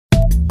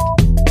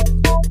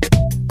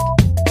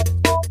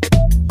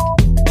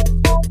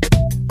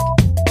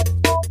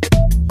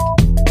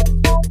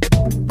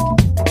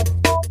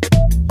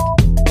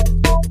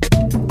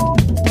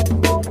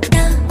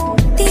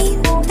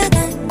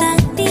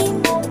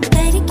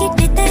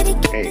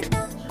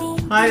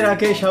Hi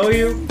Rakesh, how are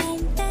you?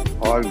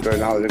 All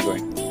good. How's it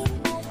going?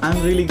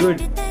 I'm really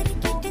good.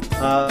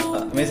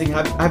 Amazing.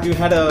 Have you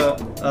had a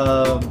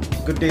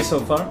good day so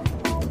far?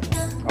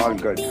 All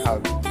good.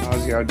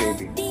 How's your day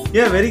been?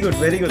 Yeah, very good,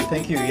 very good.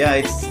 Thank you. Yeah,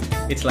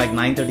 it's like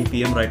 9:30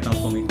 p.m. right now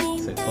for me,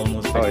 so it's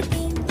almost Oh, it's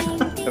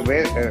bedtime. so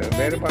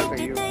whereabout are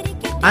you?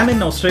 I'm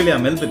in Australia,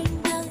 Melbourne.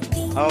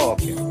 Oh,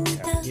 okay.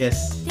 Yeah.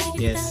 Yes,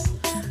 yes.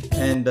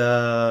 And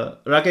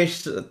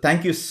Rakesh,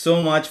 thank you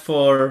so much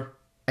for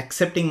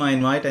accepting my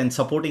invite and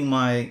supporting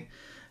my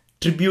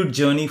tribute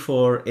journey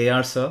for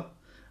AR sir.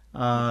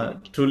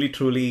 hmm Truly,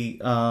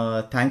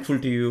 thankful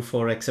to you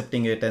for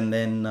accepting it and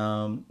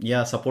then,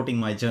 yeah, supporting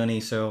my journey.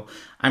 So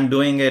I'm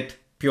doing it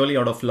purely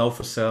out of love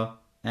for sir.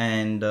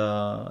 And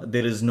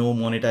there is no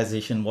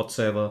monetization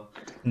whatsoever,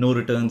 no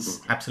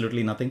returns, hmm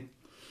absolutely nothing.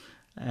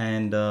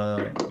 And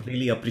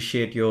really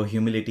appreciate your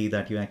humility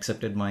that you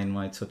accepted my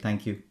invite. So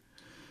thank you.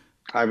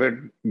 I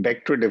would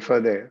beg to differ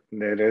there.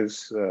 There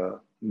is the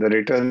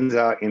returns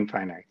are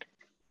infinite.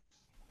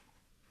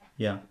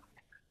 Yeah,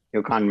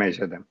 You can't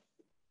measure them.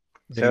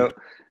 very So,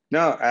 true.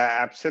 no,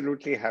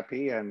 absolutely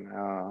happy and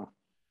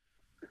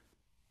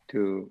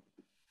to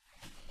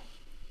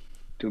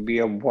be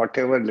of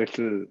whatever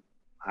little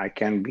I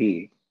can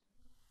be.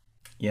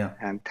 Yeah,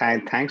 And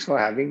thanks for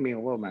having me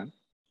over, man.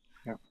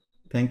 Yeah.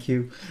 thank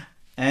you.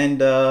 And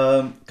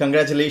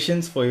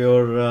congratulations for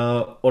your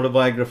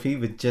autobiography,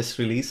 which just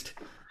released.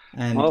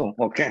 And Oh,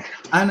 okay.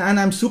 and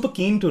I'm super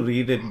keen to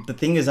read it. The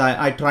thing is,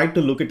 I tried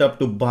to look it up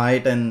to buy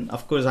it, and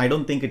of course, I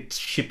don't think it's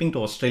shipping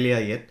to Australia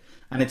yet,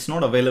 and it's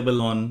not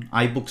available on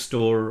iBook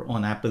Store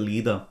on Apple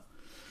either.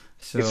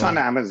 It's on So,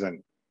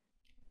 Amazon.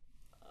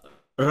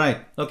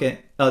 right, okay,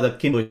 the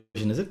Kindle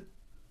version is it?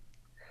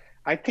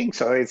 I think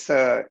so.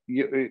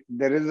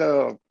 There is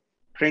a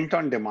print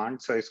on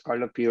demand, so it's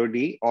called a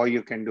POD, or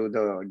you can do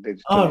the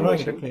digital Oh,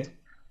 right, version. okay,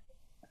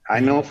 I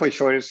know right, for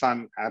sure it's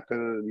on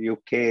Apple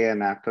UK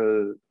and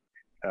Apple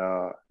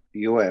uh,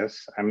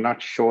 US. I'm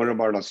not sure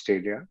about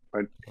Australia,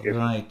 but if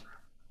right.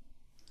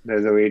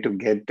 there's a way to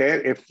get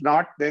there, if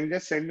not, then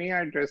just send me your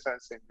address. I'll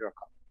send you a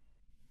copy.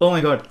 Oh my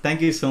God,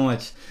 thank you so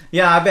much.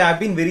 Yeah, I've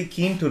been very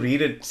keen to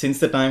read it since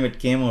the time it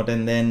came out,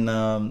 and then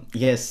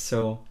yes,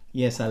 so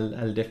yes,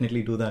 I'll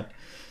definitely do that.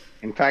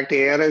 In fact,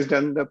 AR has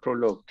done the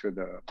prologue to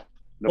the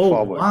Oh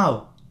forward.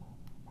 wow,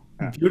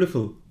 Yeah.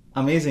 beautiful,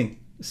 amazing,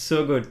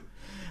 so good.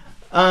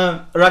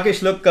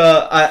 Rakesh, look,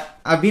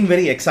 I've been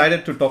very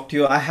excited to talk to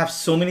you. I have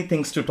so many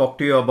things to talk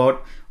to you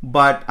about,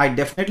 but I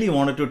definitely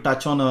wanted to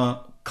touch on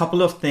a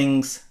couple of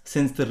things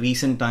since the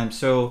recent times.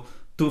 So,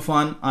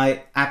 Tufan,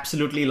 I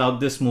absolutely love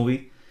this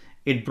movie.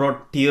 It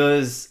brought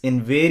tears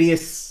in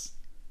various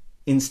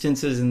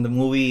instances in the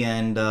movie,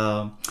 and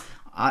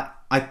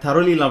I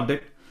thoroughly loved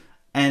it.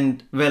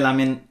 And well, I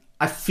mean,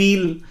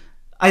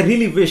 I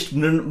really wished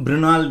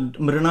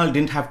Mrinal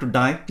didn't have to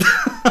die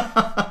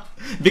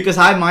because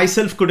I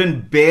myself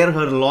couldn't bear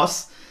her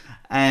loss,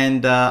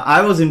 and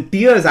I was in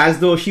tears as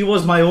though she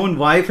was my own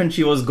wife and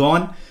she was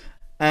gone.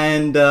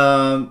 And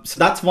so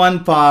that's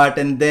one part,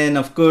 and then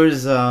of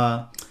course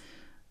the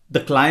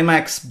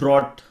climax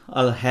brought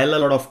a hell a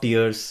lot of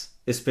tears,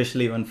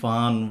 especially when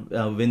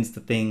Fahan wins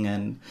the thing,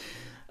 and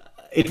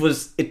it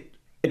was it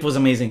it was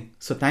amazing.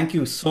 So thank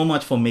you so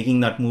much for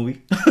making that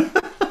movie.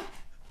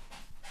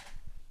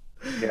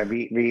 Yeah,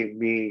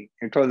 we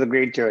it was a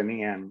great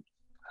journey, and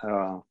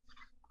uh,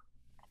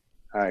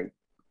 I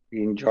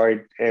we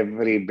enjoyed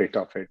every bit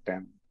of it,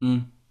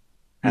 Mm,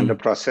 and the mm,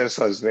 process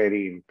was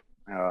very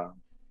uh,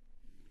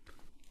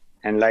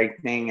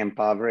 enlightening,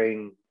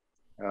 empowering,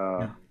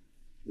 uh, yeah.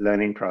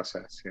 learning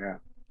process. Yeah.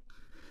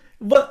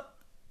 But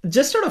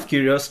just out of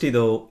curiosity,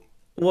 though,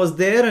 was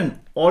there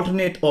an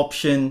alternate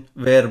option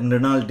where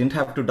Mrinal didn't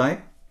have to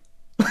die?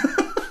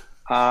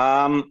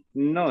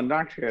 No,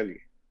 not really,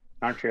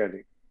 not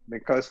really,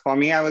 because for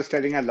me, I was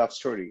telling a love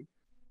story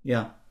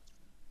Yeah,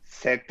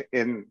 set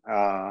in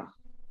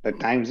the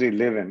times we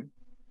live in,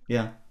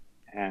 yeah,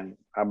 and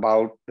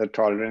about the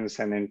tolerance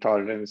and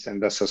intolerance in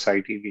the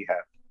society we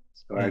have.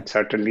 So yeah, I'd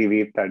certainly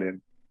weave that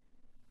in.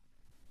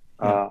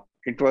 yeah,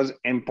 It was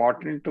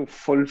important to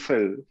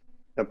fulfill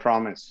the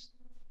promise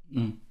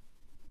mm,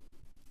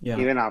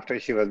 yeah, even after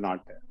she was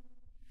not there.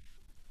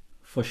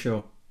 for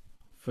sure,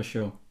 for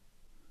sure.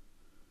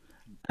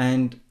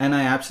 And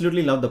I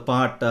absolutely love the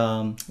part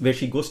where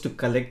she goes to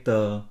collect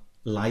the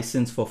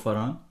license for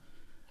Farhan,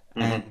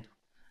 and hmm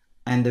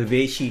and the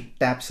way she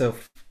taps her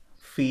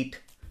feet,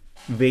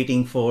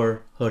 waiting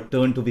for her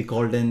turn to be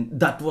called in.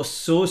 That was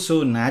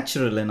so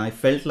natural, and I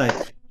felt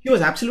like she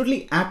was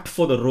absolutely apt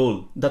for the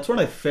role. That's what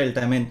I felt.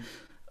 I mean,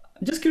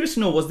 just curious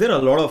to know, was there a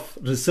lot of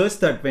research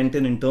that went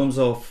in terms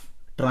of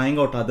trying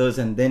out others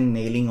and then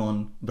nailing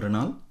on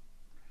Brunal?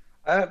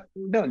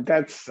 no,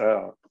 that's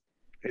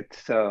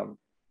it's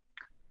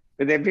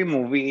with every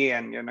movie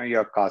and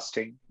your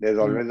casting. There's Mm.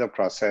 always a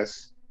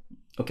process,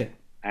 Okay,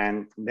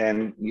 and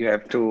then you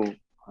have to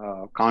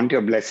count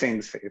your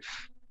blessings if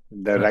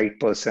the right. right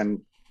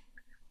person,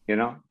 you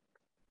know,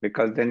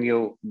 because then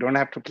you don't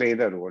have to play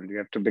the role; you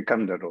have to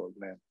become the role.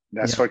 And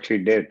that's Yeah, what she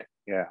did.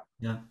 Yeah.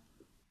 yeah.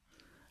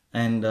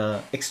 and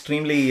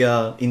extremely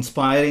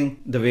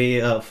inspiring the way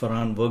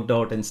Farhan worked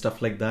out and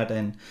stuff like that.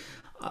 And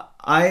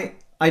I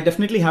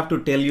definitely have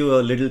to tell you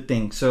a little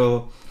thing.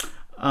 So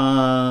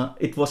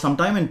it was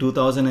sometime in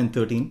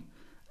 2013.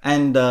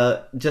 And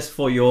just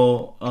for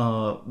your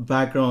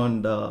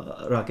background,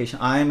 Rakesh,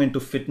 I am into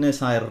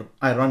fitness. I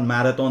run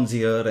marathons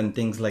here and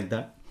things like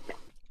that.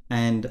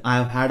 And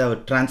I've had a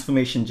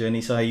transformation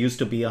journey. So I used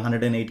to be a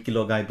 108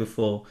 kilo guy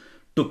before,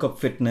 took up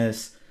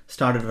fitness,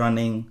 started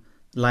running,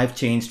 life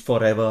changed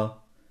forever,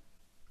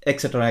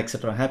 etc.,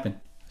 etc. happened.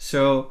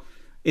 So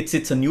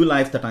it's a new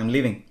life that I'm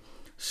living.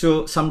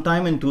 So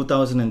sometime in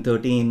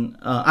 2013,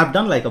 I've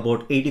done like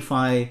about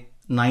 85,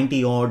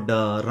 90 odd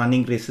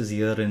running races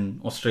here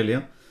in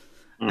Australia.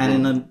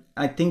 And Mm-hmm.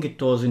 I think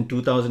it was in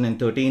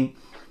 2013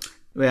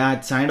 where I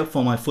had signed up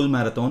for my full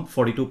marathon,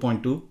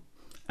 42.2,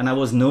 and I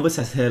was nervous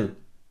as hell.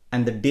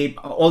 And the day,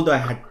 although I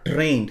had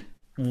trained,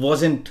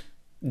 wasn't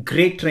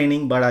great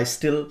training, but I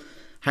still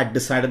had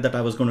decided that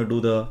I was going to do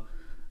the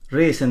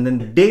race. And then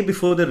the day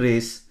before the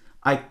race,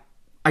 I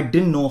I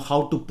didn't know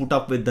how to put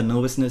up with the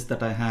nervousness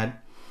that I had,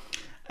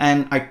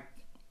 and I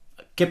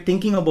kept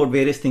thinking about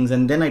various things.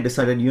 And then I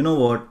decided, you know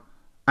what,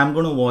 I'm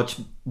going to watch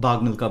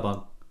Bag Milka Bag.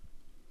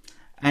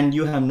 And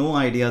you have no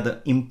idea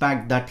the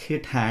impact that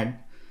hit had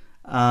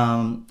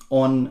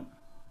on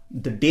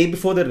the day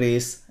before the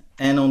race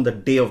and on the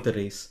day of the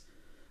race.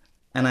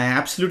 And I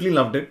absolutely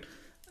loved it.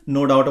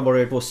 No doubt about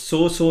it. It was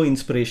so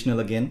inspirational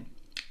again,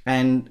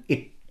 and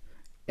it.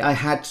 I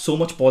had so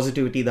much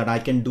positivity that I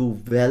can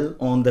do well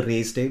on the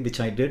race day, which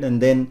I did. And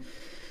then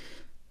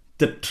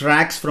the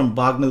tracks from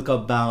Bag Milka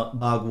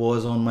Bag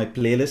was on my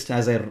playlist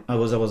as I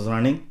was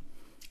running,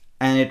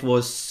 and it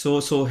was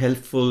so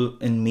helpful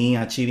in me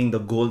achieving the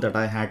goal that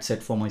I had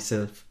set for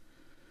myself.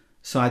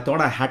 So I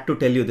thought I had to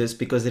tell you this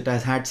because it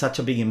has had such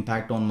a big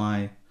impact on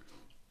my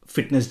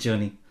fitness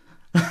journey.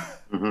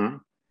 Mm-hmm.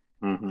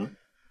 Mm-hmm.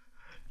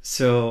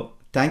 So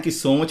thank you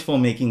so much for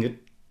making it.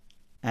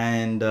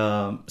 And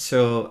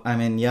so I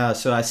mean, yeah.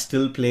 So I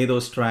still play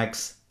those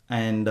tracks,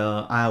 and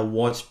I have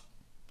watched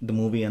the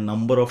movie a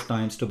number of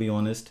times, to be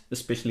honest.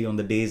 Especially on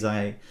the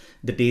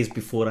days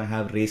before I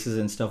have races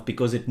and stuff,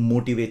 because it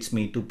motivates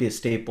me to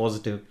stay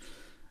positive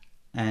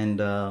and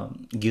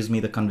gives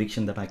me the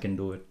conviction that I can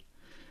do it.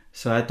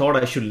 So I thought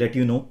I should let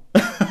you know.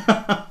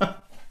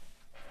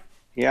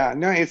 Yeah,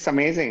 no, it's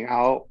amazing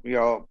how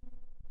your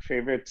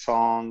favorite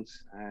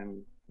songs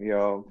and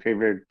your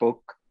favorite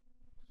book,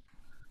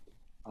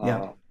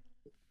 Yeah. uh,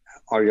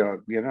 or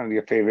your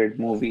favorite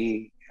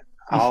movie,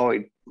 how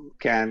it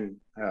can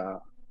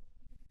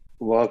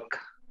work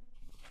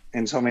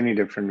in so many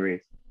different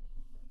ways.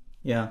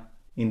 Yeah,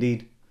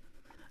 indeed.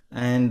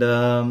 And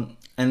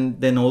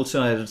then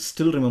also I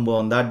still remember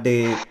on that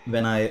day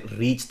when I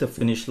reached the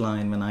finish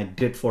line, when I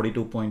did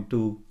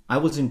 42.2, I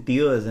was in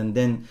tears. And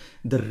then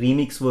the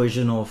remix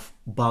version of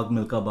Bag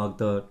Milka Bag,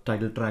 the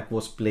title track,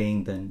 was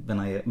playing then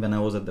when I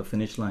was at the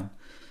finish line.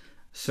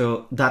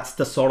 So that's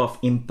the sort of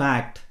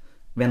impact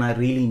when I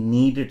really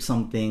needed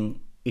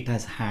something it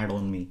has had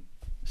on me.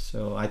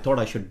 So I thought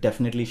I should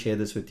definitely share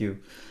this with you.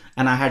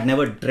 And I had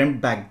never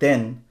dreamt back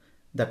then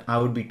that I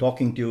would be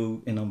talking to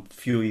you in a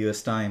few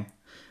years' time.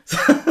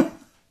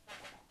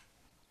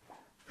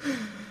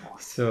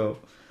 So,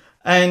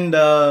 and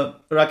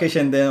Rakesh,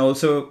 and then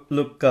also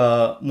look,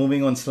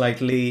 moving on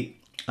slightly,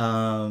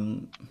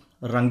 Rang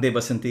De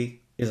Basanti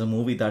is a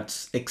movie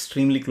that's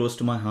extremely close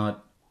to my heart,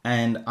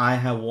 and I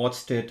have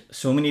watched it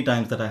so many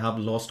times that I have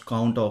lost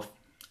count of,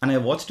 and I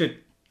watched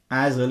it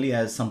as early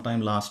as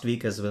sometime last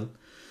week as well.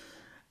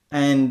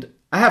 And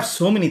I have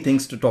so many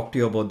things to talk to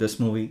you about this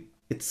movie.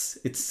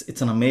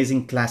 It's an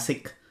amazing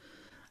classic.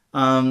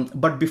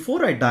 But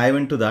before I dive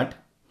into that,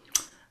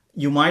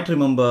 you might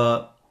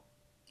remember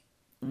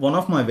one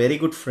of my very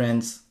good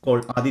friends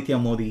called Aditya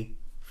Modi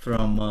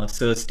from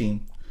Sir's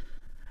team.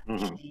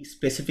 Hmm. He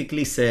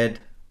specifically said,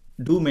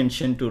 do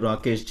mention to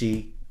Rakesh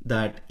ji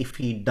that if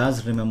he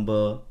does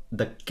remember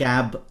the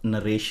cab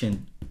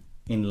narration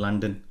in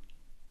London.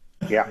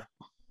 Yeah.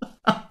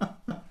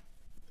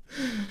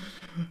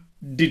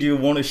 Did you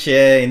want to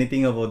share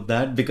anything about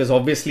that? Because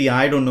obviously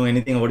I don't know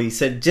anything about it. He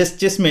said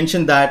just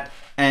mention that,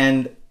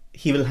 and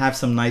he will have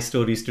some nice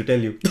stories to tell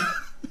you.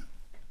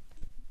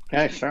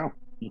 Yeah, sure.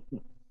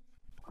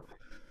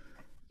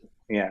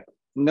 Yeah.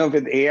 No,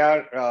 with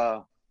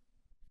AR,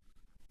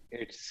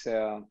 it's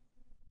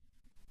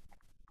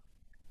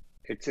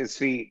it's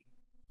we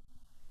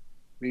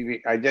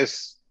I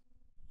just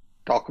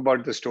talk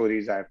about the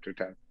stories I have to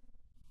tell,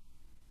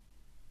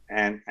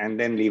 and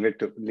then leave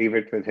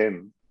it with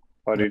him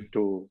for Yeah. it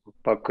to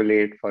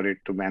percolate, for it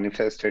to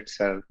manifest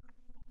itself,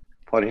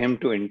 for him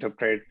to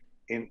interpret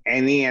in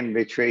any and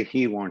which way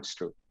he wants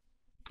to,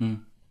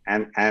 Mm.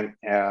 and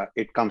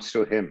it comes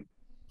to him,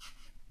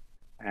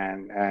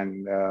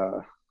 and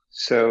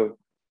so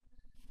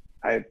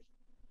I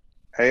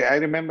I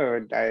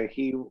remember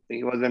he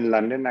was in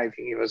London. I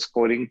think he was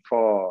scoring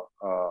for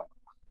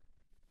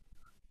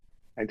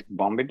I think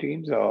Bombay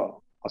Dreams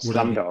or Would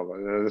have been. Slumdog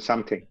or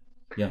something.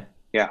 Yeah.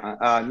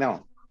 Yeah,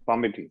 no,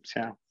 Bombay Dreams.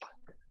 Yeah,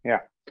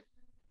 yeah.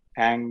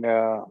 and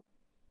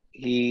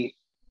he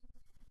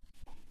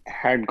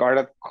had got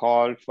a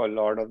call for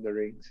Lord of the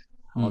Rings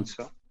Mm.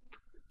 also,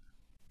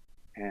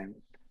 and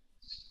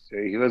so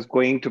he was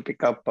going to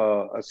pick up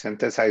a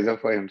synthesizer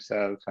for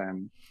himself,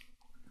 and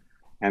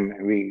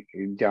we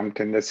jumped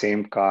in the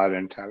same car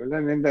and traveled.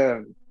 And in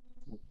the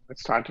I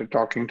started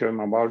talking to him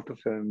about the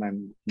film,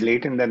 and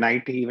late in the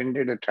night, he even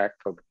did a track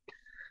for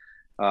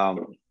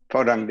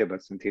Rang De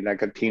Basanti,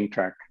 like a theme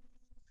track.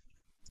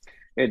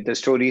 The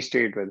story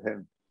stayed with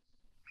him,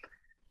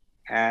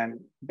 and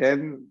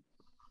then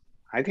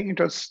I think it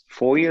was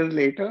 4 years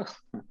later,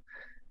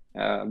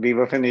 we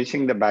were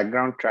finishing the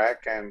background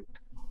track, and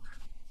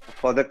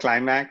for the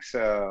climax,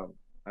 uh,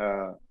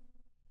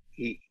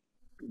 he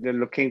they're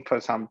looking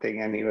for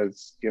something, and he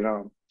was,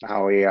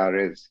 how AR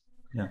is.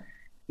 Yeah.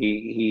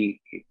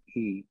 He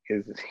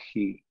is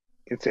he.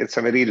 It's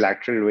a very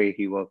lateral way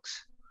he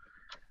works,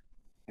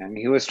 and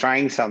he was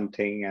trying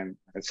something and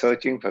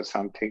searching for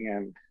something,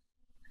 and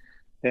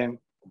then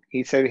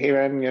he said, "Hey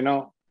man,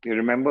 you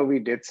remember we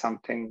did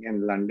something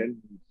in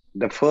London?"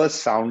 The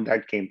first sound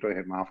that came to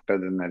him after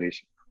the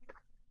narration.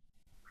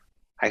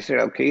 I said,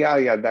 "Okay,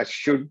 yeah, that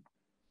should."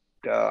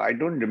 I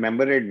don't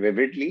remember it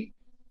vividly,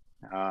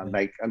 Yeah.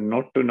 like a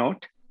note to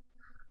note,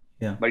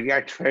 Yeah. but yeah,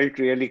 it felt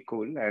really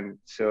cool. And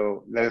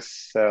so let's.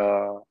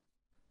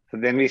 So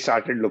then we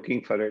started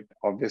looking for it.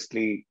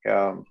 Obviously,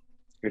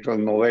 it was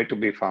nowhere to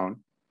be found.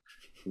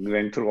 We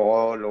went through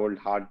all old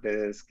hard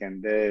disk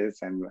and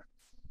this, and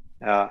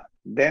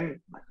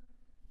then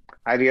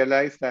I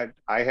realized that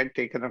I had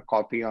taken a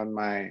copy uh, on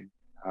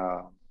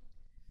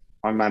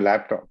my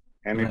laptop,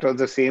 and it Right. was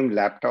the same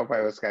laptop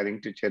I was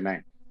carrying to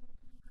Chennai.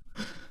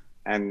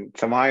 And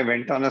somehow I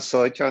went on a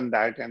search on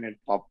that, and it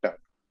popped up.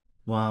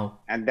 Wow.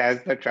 And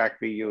that's the track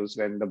we use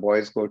when the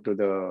boys go to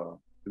the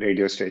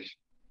radio station.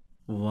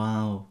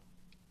 Wow.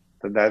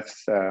 So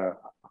that's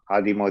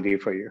Adi Modi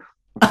for you.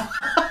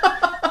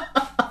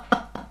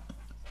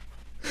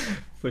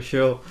 For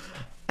sure.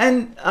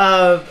 And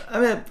I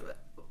mean,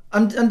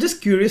 I'm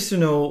just curious to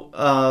know.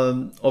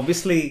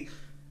 Obviously,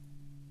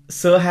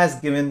 Sir has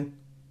given,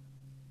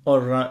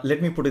 or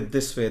let me put it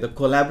this way: the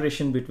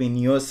collaboration between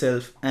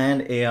yourself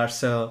and AR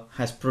Sir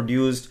has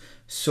produced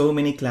so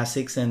many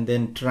classics and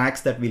then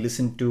tracks that we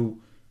listen to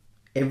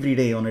every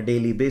day on a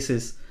daily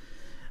basis.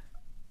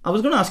 I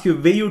was going to ask you,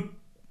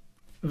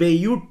 were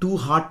you too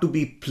hard to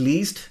be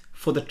pleased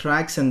for the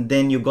tracks, and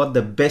then you got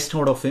the best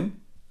out of him?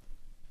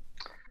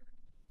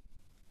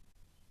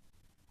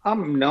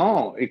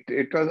 No,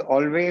 it was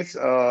always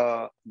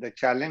the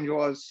challenge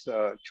was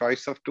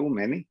choice of too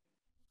many.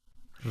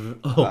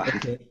 Oh, Uh,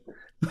 okay.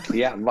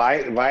 yeah,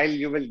 while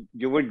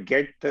you would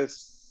get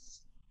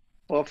this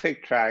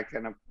perfect track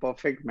and a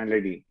perfect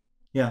melody,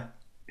 Yeah.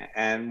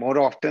 and more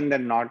often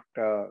than not,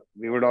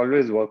 we would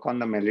always work on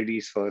the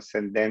melodies first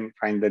and then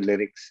find the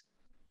lyrics,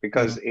 Yeah.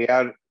 because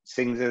AR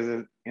sings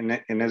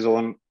in his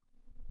own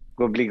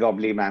gobbly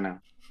gobbly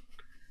manner,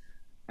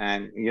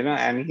 and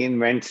and he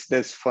invents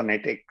this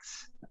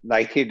phonetics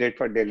like he did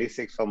for Delhi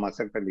Six for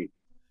Masakali.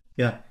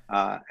 Yeah.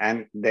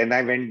 And then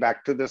I went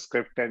back to the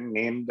script and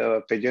named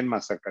the pigeon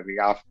Masakali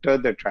after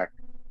the track,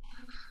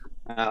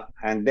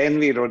 and then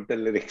we wrote the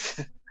lyrics.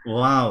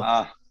 Wow.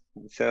 uh,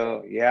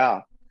 so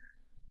yeah,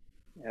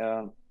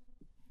 uh,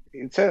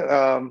 it's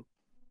a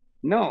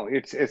no,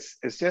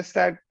 it's just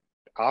that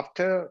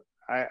after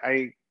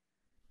I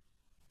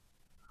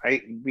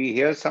we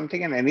hear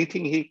something, and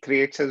anything he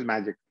creates is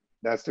magic.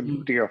 That's the Mm.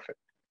 beauty of it.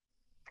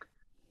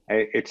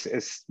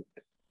 It's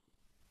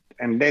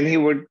and then he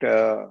would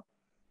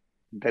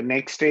the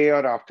next day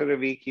or after a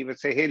week he would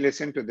say, "Hey,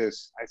 listen to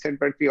this." I said,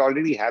 "But we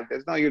already have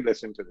this. No, you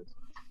listen to this."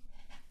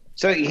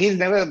 So he's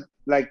never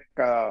like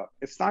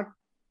it's not,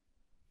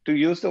 to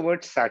use the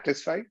word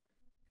satisfied.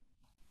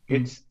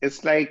 Mm.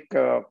 It's like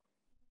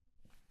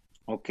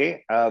okay,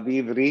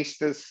 we've reached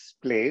this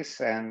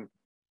place, and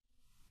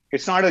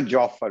it's not a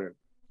job for him.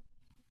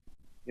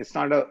 It's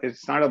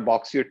not a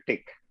box you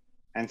tick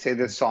and say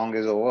this song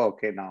is over.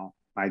 Okay, now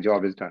my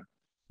job is done.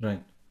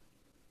 Right.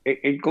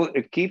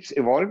 It keeps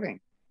evolving.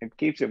 It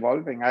keeps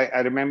evolving. I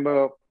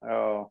remember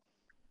uh,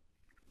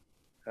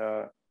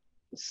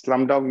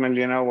 Slumdog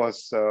Millionaire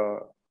was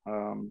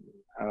um,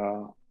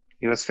 uh,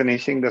 he was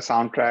finishing the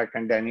soundtrack,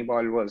 and Danny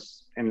Boyle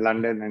was in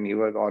London, and he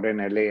was or in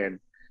LA, and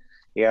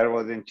AR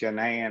was in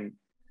Chennai, and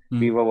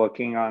we Mm. were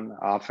working on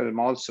our film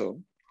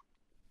also.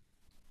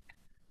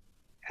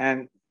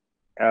 And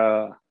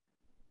uh,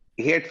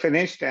 he had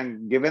finished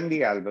and given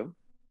the album,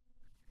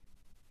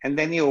 and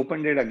then he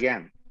opened it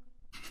again.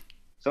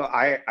 So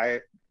I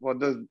for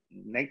the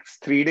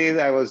next 3 days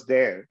I was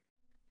there,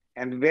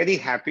 and very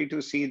happy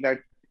to see that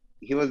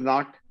he was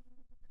not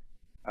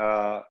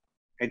uh,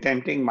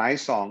 attempting my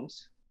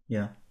songs,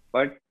 Yeah.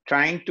 but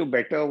trying to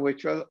better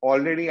which was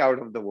already out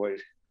of the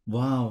world.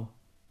 Wow.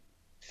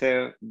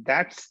 So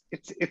that's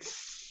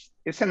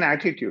it's an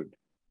attitude,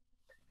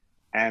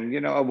 and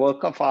a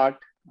work of art,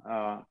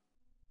 uh,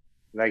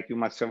 like you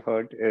must have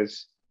heard,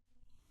 is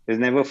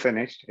never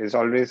finished. Is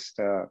always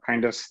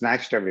kind of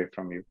snatched away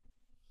from you.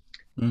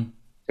 Mm.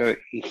 So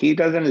he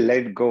doesn't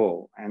let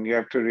go, and you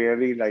have to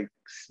really like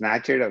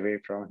snatch it away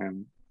from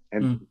him.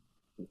 And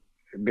Mm,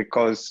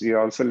 because you're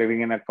also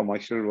living in a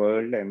commercial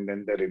world, and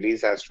then the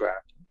release has to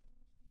happen.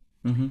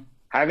 mm-hmm.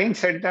 Having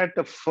said that,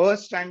 the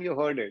first time you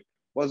heard it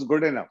was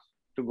good enough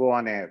to go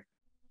on air.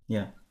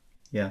 Yeah.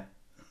 Yeah.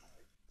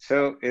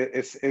 So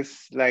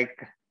it's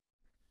like,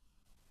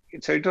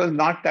 so it was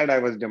not that I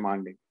was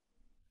demanding.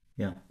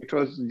 Yeah. It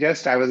was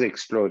just I was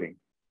exploring.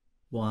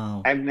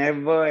 Wow. I've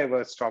never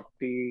ever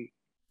stopped in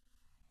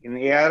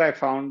AR. I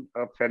found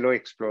a fellow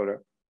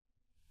explorer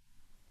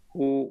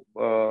who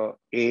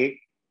A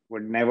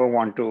would never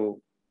want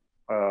to,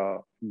 uh,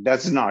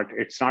 does not.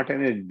 It's not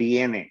in his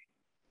DNA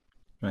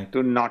Right.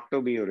 to not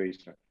to be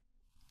original.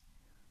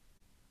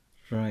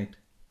 Right.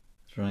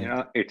 You Right.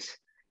 know, it's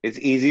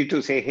easy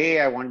to say, hey,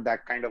 I want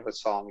that kind of a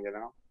song.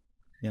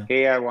 Yeah.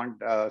 Hey, I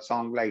want a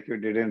song like you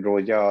did in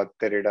Roja or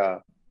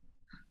Terida,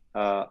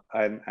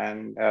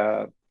 and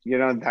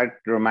that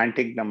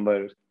romantic number,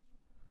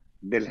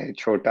 Dil Hai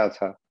Chota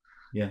Tha.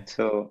 Yeah.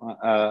 So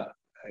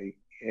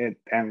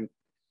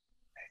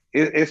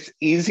it's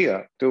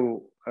easier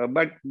to,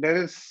 but there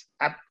is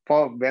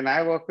for when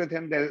I work with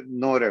him, there is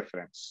no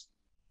reference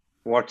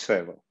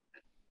whatsoever.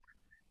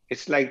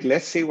 It's like,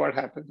 let's see what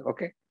happens.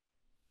 Okay,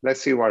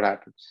 let's see what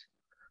happens,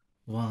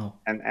 Wow.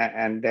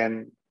 and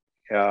then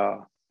uh,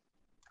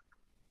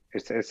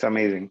 it's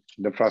amazing.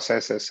 The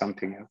process is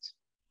something else.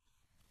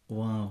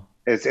 Wow.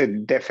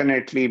 It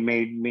definitely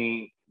made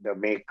me the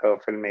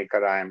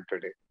filmmaker I am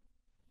today.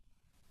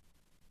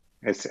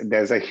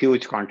 There's a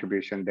huge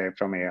contribution there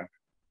from AR,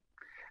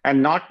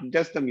 and not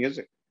just the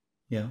music.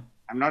 Yeah.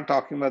 I'm not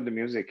talking about the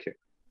music here.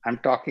 I'm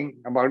talking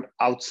about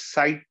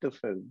outside the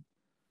film,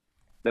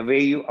 the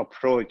way you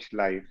approach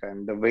life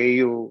and the way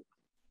you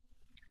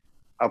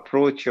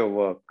approach your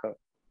work,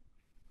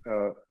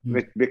 Mm.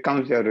 which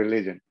becomes your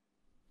religion.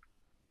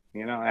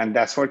 And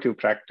that's what you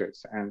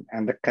practice.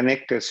 And the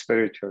connect is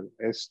spiritual.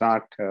 It's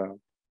not.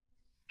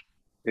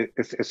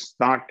 It's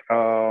not.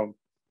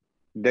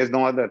 There's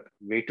no other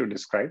way to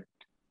describe.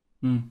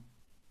 Mm.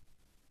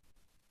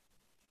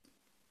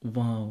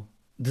 Wow.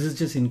 This is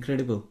just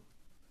incredible.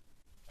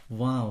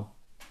 Wow.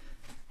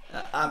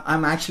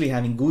 I'm actually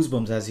having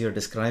goosebumps as you're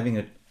describing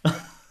it.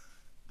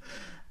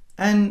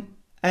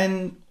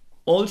 And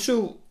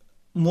also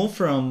more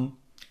from,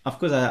 of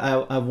course,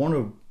 I want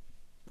to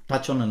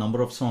touch on a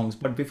number of songs,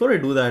 but before I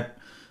do that,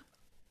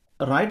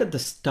 right at the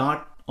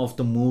start of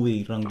the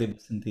movie Rang De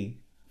Basanti,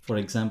 for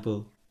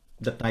example,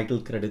 the title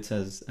credits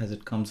as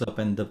it comes up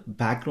and the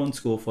background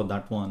score for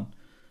that one,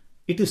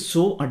 it is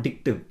so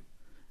addictive,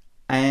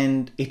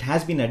 and it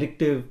has been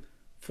addictive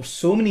for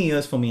so many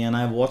years for me, and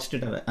I watched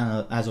it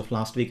as of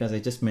last week, as I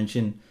just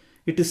mentioned.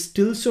 It is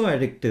still so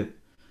addictive,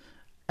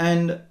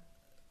 and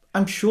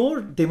I'm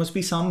sure there must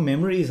be some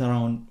memories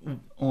around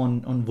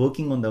on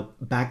working on the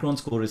background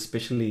score,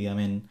 especially. I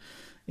mean,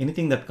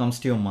 anything that comes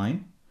to your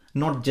mind,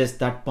 not just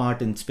that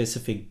part in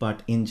specific,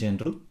 but in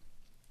general.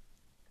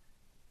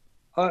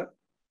 Uh,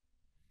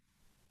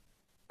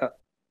 uh,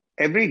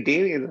 every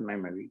day is a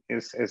memory.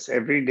 Is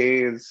every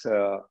day is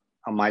a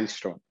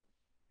milestone.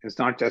 It's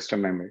not just a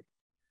memory.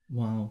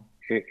 Wow.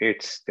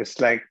 It's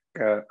like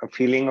a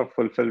feeling of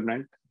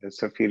fulfillment.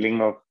 It's a feeling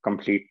of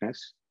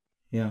completeness.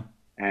 Yeah.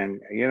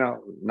 And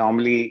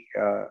normally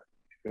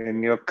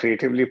when you're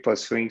creatively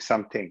pursuing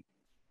something,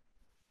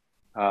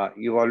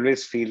 you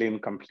always feel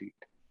incomplete.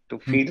 To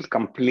Mm, feel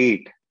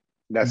complete, mm,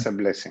 that's a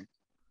blessing,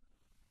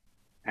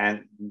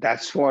 and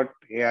that's what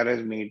AR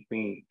has made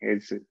me.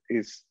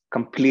 Is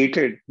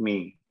completed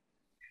me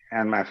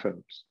and my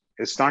films.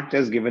 It's not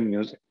just given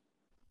music,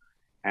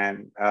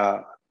 and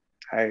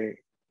I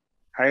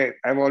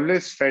I've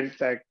always felt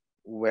like,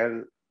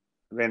 well,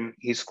 when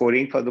he's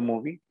scoring for the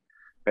movie,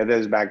 whether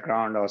it's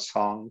background or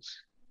songs,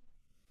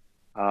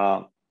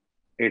 uh,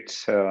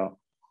 it's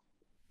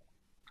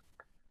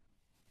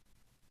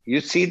you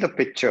see the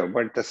picture,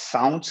 but the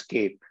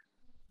soundscape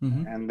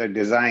mm-hmm, and the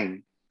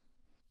design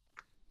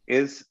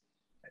is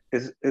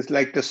is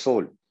like the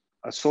soul,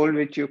 a soul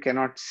which you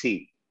cannot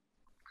see,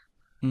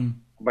 mm.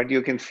 but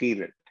you can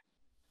feel it.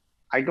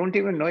 I don't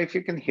even know if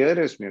you can hear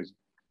his music.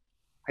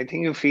 I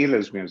think you feel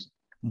his music,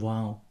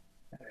 Wow.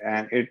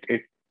 and it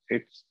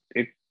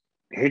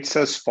hits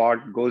a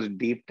spot, goes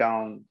deep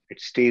down, it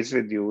stays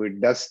with you, it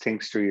does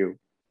things to you.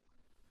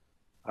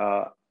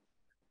 Uh,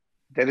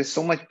 there is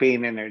so much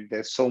pain in it.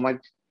 There's so much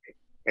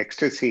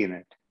ecstasy in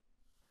it.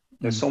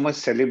 There's Mm. so much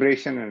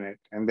celebration in it,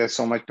 and there's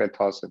so much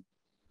pathos.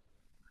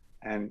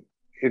 And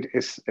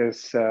it's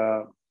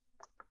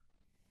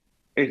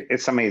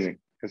amazing.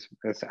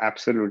 It's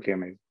absolutely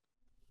amazing.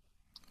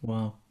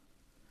 Wow.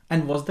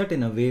 And was that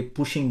in a way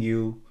pushing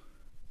you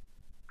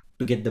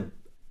to get the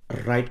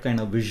right kind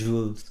of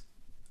visuals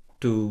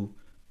to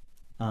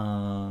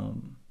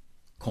um,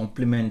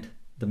 complement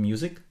the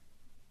music?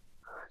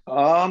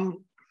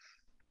 Um,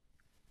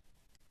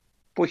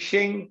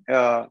 Pushing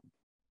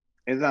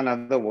is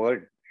another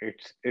word.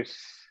 It's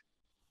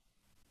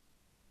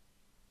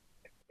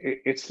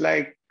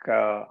like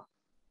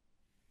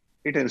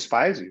it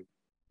inspires you.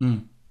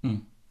 Mm,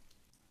 mm,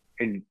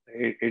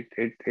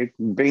 it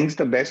brings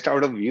the best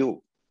out of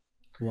you.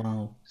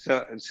 Wow.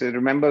 So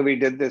remember we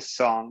did this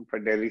song for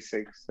Delhi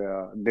 6,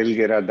 Dil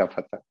Gira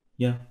Dafata.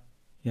 Yeah.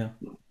 Yeah.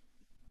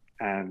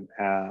 And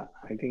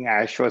I think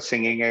Ash was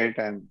singing it,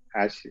 and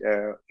Ash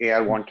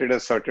AR wanted a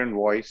certain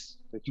voice,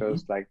 which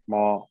was like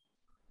more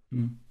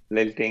Mm.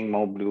 lilting,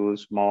 more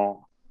blues,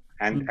 more,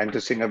 and Mm.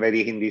 to sing a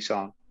very Hindi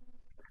song.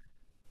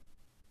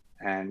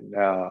 And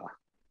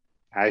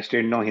Ash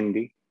didn't know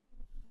Hindi,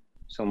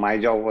 so my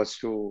job was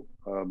to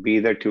be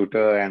the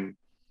tutor and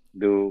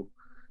do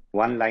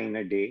one line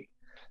a day.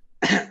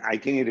 I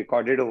think he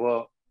recorded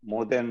over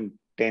more than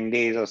 10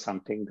 days or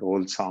something, the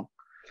whole song,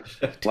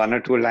 Right. one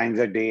or two lines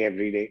a day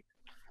every day.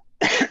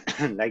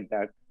 Like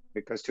that,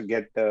 because to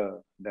get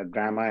the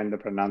grammar and the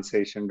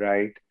pronunciation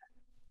right.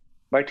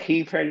 But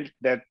he felt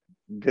that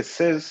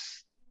this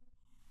is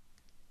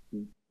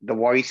the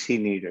voice he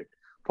needed.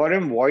 For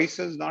him, voice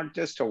is not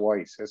just a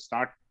voice. It's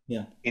not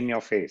Yeah. in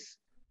your face.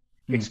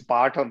 It's Mm.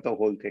 part of the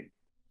whole thing.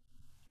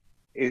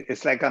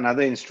 It's like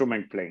another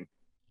instrument playing.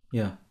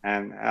 Yeah.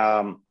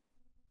 And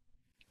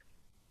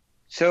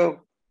so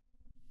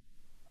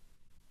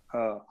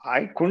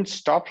I couldn't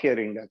stop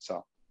hearing that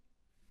song.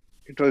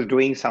 It was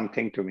doing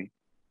something to me.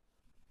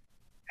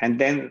 And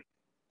then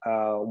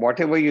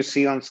whatever you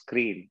see on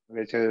screen,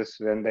 which is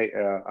when the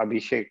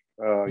Abhishek,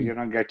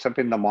 gets up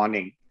in the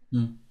morning,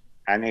 Mm.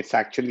 and it's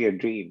actually a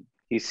dream.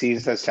 He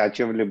sees the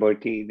Statue of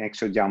Liberty next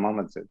to Jama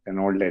Masjid in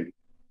Old Delhi.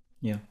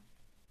 Yeah.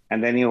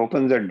 And then he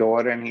opens the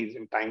door and he's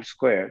in Times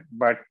Square,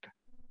 but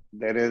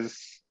there is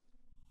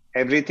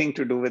everything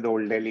to do with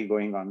Old Delhi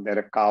going on. There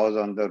are cows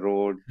on the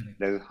road, Correct.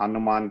 there's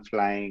Hanuman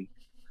flying,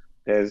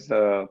 there's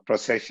a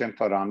procession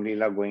for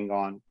Ramlila going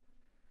on.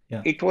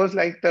 Yeah. It was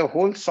like the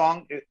whole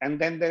song, and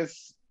then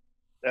there's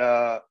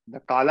the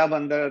Kala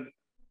Bandar,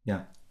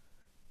 Yeah.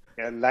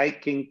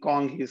 like King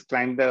Kong, he's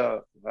climbed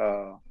the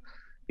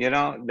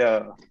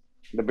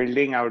the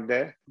building out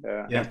there,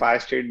 the Yeah. Empire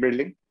State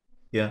Building,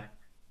 Yeah.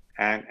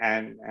 and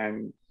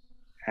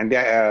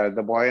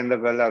the boy and the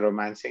girl are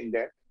romancing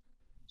there.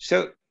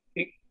 So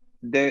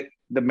the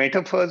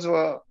metaphors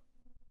were,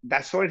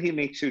 that's what he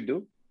makes you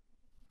do.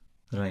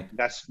 Right.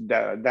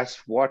 That's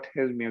what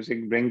his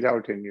music brings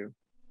out in you.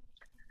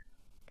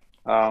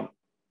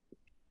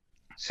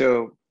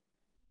 So,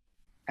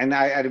 and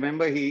I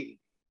remember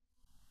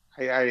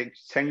I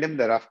sent him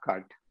the rough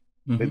cut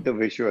with the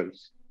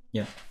visuals.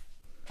 Yeah.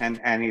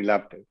 And he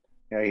loved it.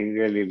 Yeah, he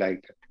really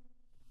liked it.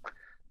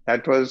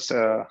 That was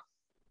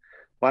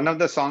one of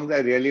the songs I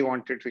really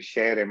wanted to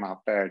share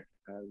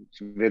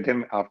with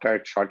him after I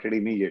shot it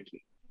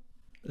immediately.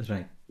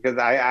 Right. Because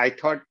I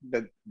thought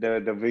that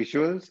the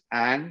visuals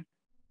and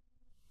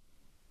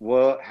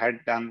had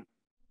done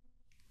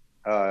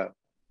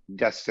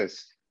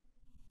justice.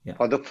 Yeah.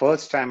 For the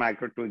first time, I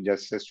could do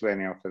justice to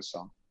any of his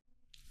songs.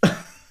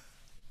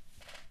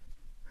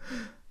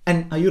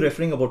 And are you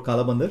referring about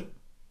Kala Bandar?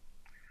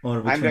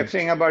 Or which I'm one?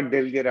 referring about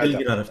Dil Gira Dil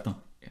Dafata. Gira Rafta.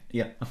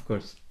 Yeah, of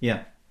course.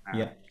 Yeah.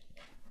 Yeah.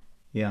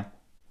 Yeah.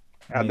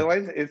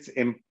 Otherwise, it's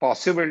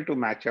impossible to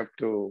match up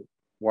to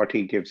what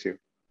he gives you.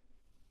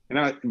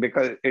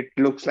 Because it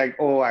looks like,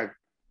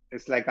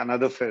 it's like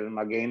another film.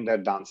 Again, the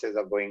dances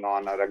are going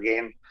on, or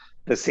again,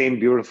 the same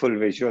beautiful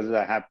visuals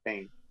are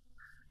happening.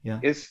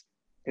 Yeah.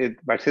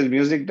 But his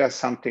music does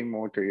something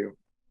more to you.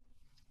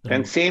 Right.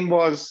 And same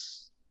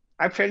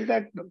I felt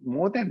that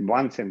more than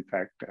once, in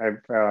fact.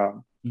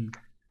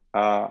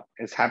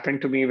 It's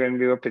happened to me when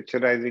we were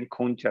picturizing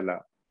Khoon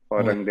Chala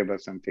for Rang De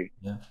Basanti.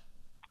 Yeah.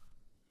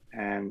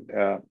 And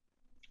I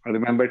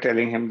remember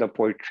telling him the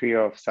poetry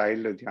of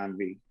Sahil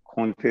Ludhianvi.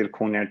 खून फिर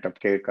खून है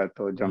टपकेगा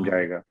तो जम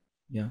जाएगा.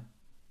 Yeah.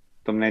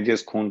 तुमने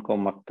जिस खून को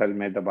मक्तल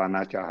में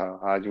दबाना चाहा,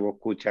 आज वो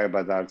कूचा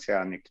बाजार से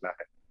आ निकला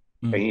है.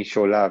 कहीं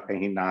शोला,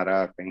 कहीं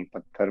नारा, कहीं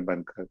पत्थर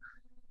बनकर.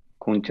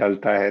 खून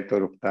चलता है तो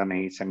रुकता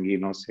नहीं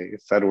संगीनों से,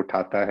 सर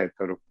उठाता है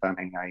तो रुकता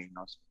नहीं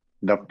आईनों से,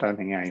 दबता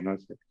नहीं आईनों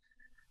से.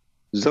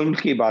 जुल्म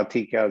की बात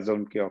ही क्या,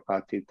 जुल्म की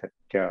औकात ही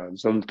क्या,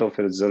 जुल्म तो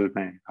फिर जुल्म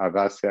है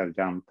आगाज से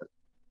अंजाम तक.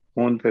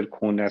 खून फिर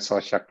खून है, 100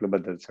 शक्ल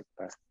बदल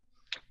सकता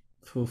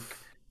है.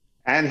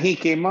 And he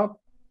came up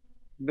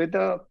with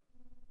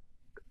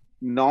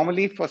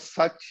normally for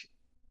such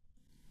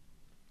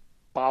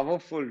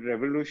powerful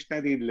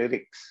revolutionary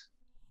lyrics,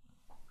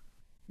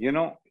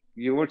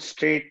 you would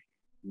straight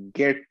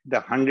get the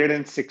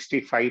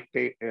 165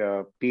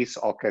 piece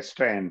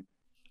orchestra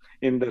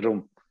in the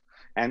room,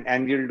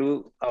 and you'll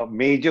do a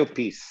major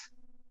piece.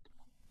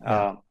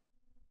 Yeah.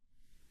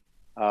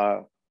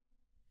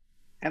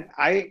 And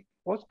I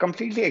was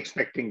completely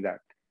expecting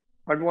that.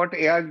 But what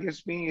AR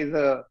gives me is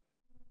a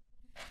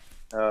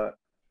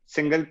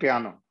single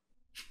piano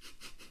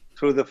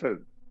through the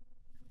film.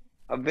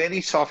 A very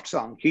soft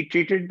song. He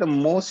treated the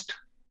most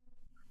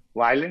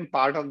violent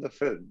part of the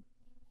film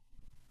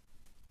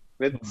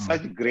with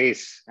such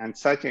grace and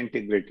such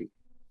integrity,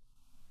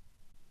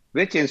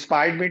 which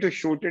inspired me to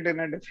shoot it in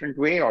a different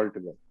way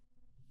altogether.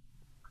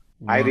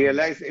 Wow. I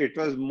realized it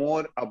was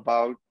more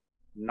about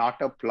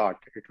not a plot.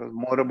 It was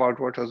more about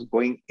what was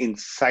going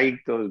inside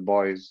those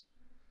boys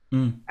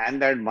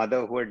and that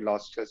mother who had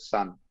lost her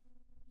son.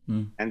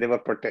 Mm. and they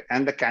were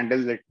and the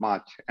candlelit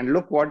march. And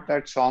look what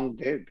that song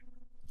did.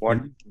 What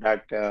Indeed,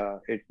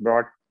 that it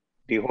brought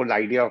the whole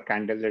idea of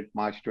candlelit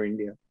march to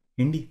India.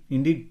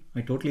 indeed.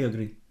 I totally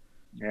agree.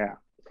 Yeah.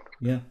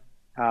 Yeah.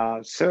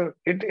 So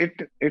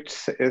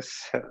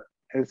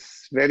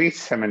it's very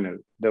seminal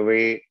the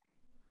way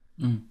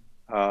Mm.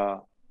 uh,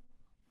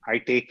 I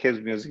take his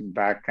music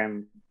back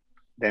and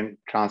then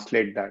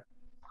translate that.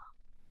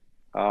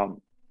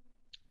 Um,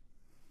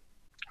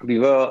 we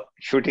were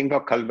shooting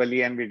for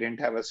Kalbali and we didn't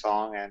have a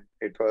song, and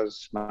it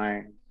was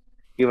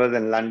he was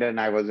in London,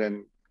 I was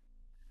in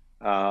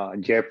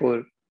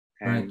Jaipur,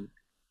 Right. and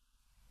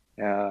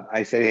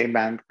I said, "Hey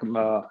man,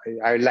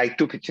 I'd like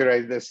to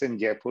picturize this in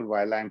Jaipur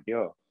while I'm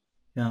here.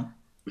 Yeah.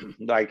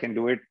 Though I can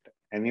do it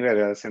anywhere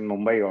else in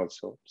Mumbai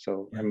also.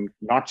 So Yeah. I'm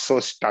not so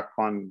stuck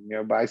on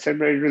But I said,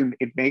 but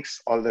it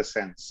makes all the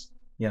sense.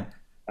 Yeah.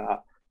 Uh,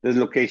 this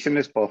location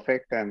is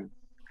perfect." And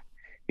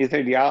he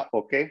said, "Yeah,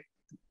 okay."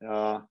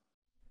 Uh,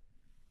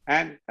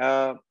 and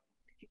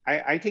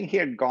I think he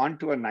had gone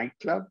to a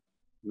nightclub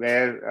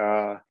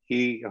where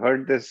he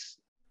heard this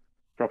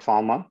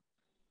performer.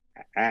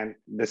 And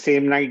the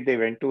same night they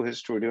went to his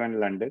studio in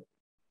London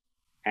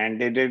and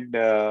they did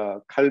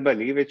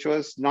Khalbali, which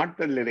was not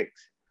the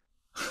lyrics.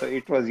 So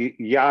it was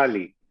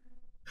Yali.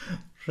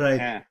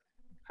 Right.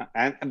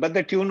 Uh, but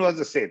the tune was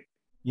the same.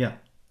 Yeah.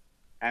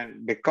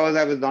 And because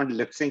I was not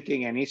lip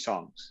syncing any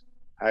songs,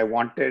 I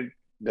wanted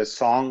the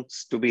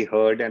songs to be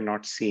heard and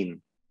not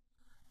seen.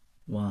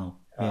 Wow.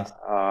 Uh, Yes.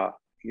 uh,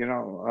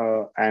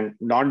 and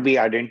not be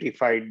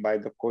identified by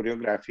the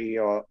choreography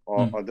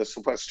Mm. or the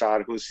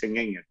superstar who's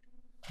singing it.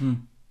 Mm.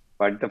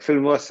 But the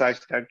film was such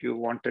that you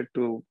wanted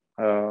to.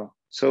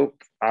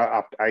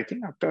 I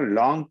think after a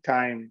long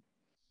time,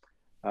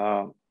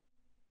 uh,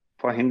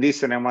 for Hindi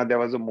cinema, there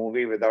was a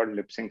movie without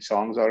lip sync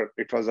songs, or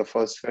it was the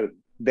first film.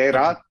 There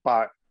Agreed.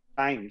 are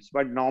times,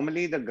 but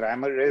normally the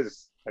grammar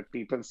is that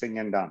people sing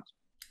and dance.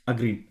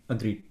 Agreed.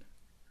 Agreed.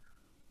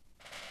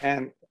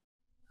 And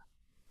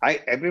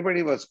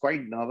everybody was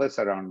quite nervous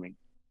around me.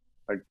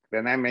 But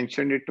when I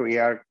mentioned it to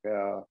AR,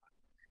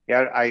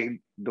 I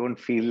don't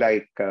feel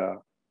like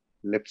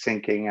lip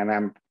syncing, and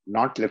I'm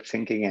not lip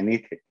syncing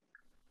anything.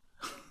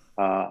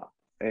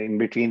 In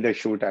between the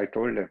shoot, I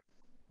told him,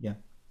 Yeah.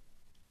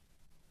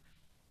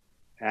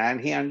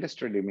 and he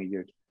understood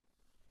immediately.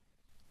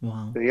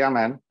 Wow. So, yeah,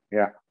 man,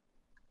 yeah,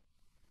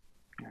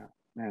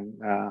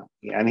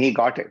 and he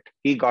got it.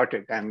 He got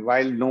it, and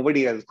while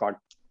nobody else got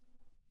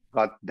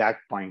that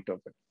point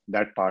of it,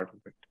 that part of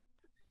it,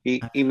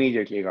 he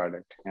immediately got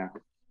it. Yeah.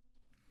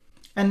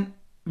 And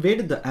where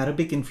did the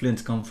Arabic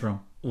influence come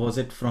from? Was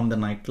it from the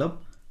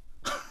nightclub?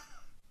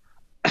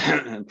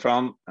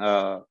 From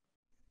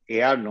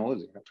AR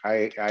knows.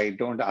 I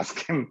don't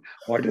ask him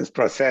what his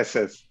process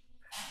is.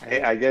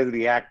 I just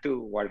react to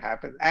what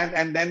happens.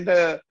 And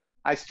then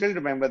I still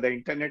remember the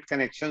internet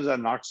connections are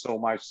not so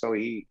much. So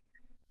he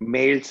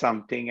mailed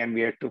something and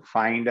we had to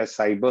find a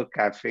cyber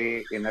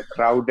cafe in a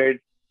crowded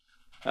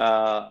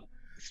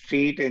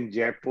street in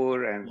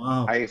Jaipur. And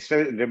Wow. I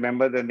still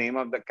remember the name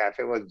of the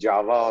cafe was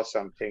Java or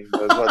something.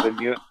 Those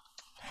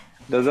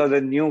were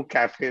the new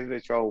cafes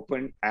which were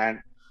open. And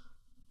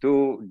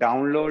to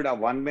download a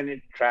 1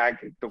 minute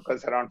track, it took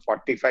us around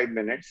 45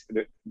 minutes.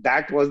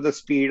 That was the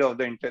speed of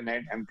the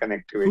internet and Whew.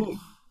 connectivity.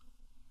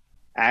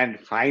 And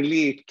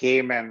finally, it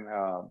came, and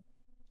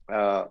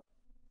uh,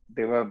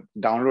 they were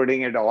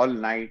downloading it all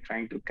night,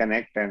 trying to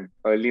connect. And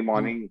early Wow.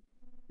 morning,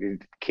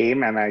 it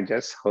came, and I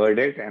just heard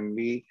it, and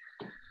we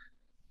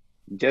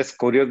just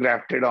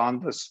choreographed it on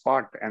the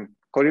spot. And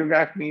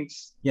choreograph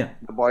means Yeah.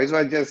 the boys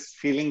were just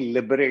feeling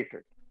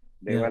liberated.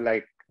 They Yeah. were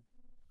like,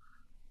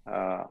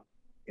 uh,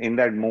 in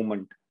that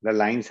moment, the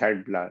lines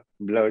had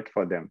blurred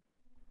for them.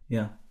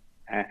 Yeah.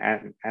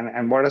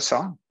 And what a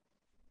song.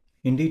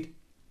 Indeed.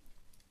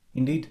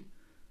 Indeed.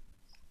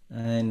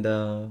 And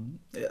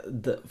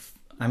the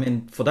I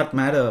mean, for that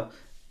matter,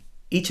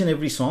 each and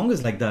every song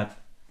is like that,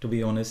 to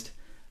be honest.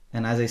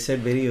 And as I said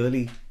very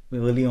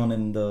early on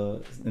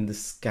in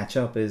this catch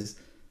up, is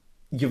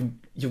you've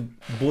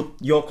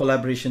both your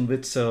collaboration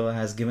with Sir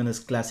has given us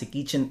classic.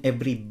 Each and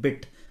every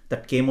bit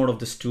that came out of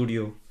the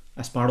studio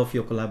as part of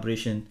your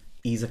collaboration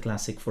is a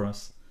classic for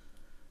us.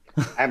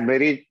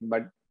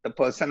 But the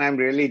person I'm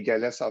really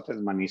jealous of is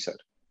Mani sir.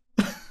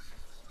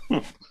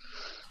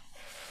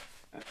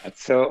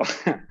 So,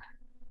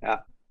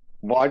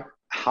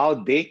 how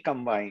they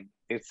combine,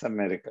 it's a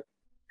miracle.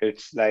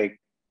 It's like,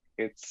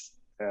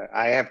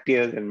 I have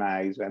tears in my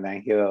eyes when I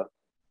hear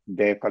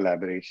their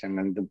collaboration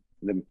and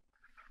the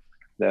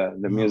Wow.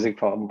 music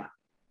form.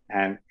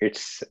 And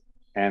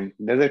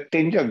there's a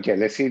tinge of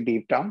jealousy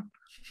deep down,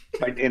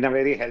 but in a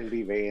very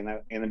healthy way,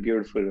 in a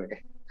beautiful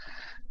way.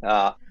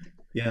 Uh,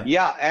 Yeah.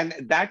 yeah, and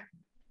that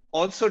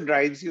also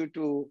drives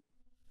you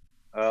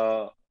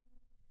uh,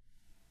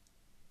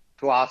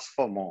 to ask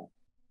for more,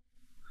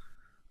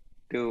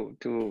 to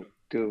to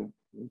to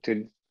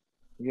to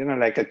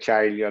like a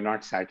child, you're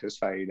not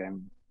satisfied,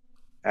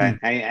 Hmm.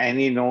 and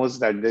he knows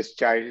that this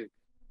child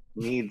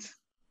needs,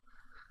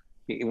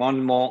 he want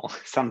more,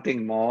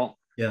 something more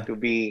Yeah. to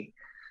be.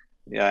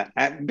 Yeah,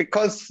 and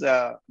because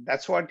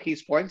that's what he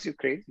spoils you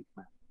crazy,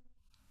 man.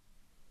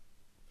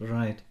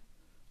 Right.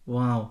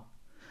 Wow.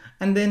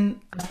 And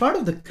then, as part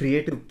of the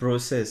creative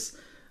process,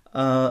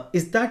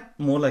 is that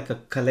more like a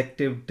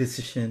collective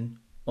decision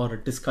or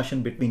a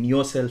discussion between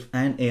yourself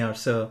and AR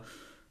sir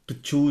to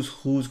choose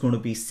who's going to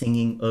be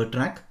singing a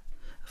track?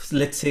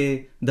 Let's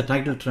say the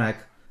title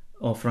track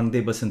of Rang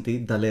De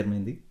Basanti, Daler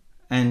Mendi,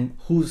 and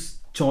whose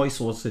choice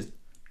was it?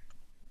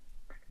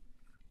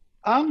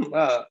 Um,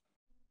 uh,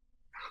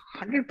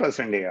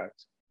 100%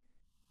 ARs.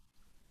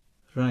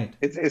 Right.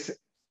 It's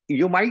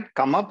you might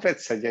come up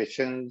with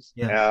suggestions,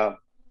 Yeah.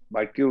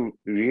 but you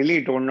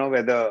really don't know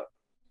whether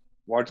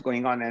what's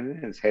going on in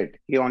his head.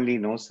 He only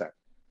knows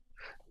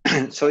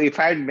that. So if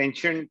I had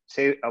mentioned,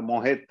 say, a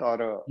Mohit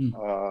or a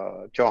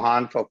Mm.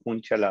 Chauhan for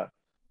Kunchala,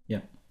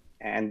 Yeah.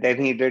 and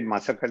then he did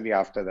Masakali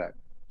after that,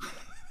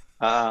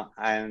 uh,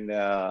 and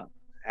uh,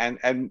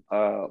 and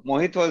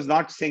Mohit was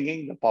not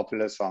singing the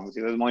popular songs.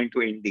 He was more into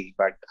indie,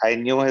 but I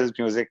knew his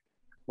music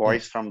Yeah.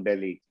 voice from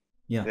Delhi,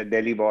 Yeah. the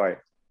Delhi boy,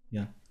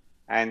 Yeah.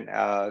 and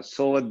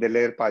so was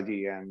Diler Paji,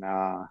 and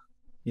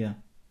Yeah.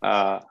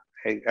 uh,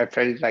 I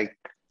felt like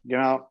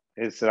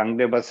it's Rang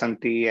De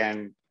Basanti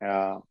and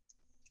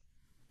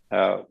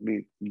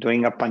we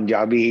doing a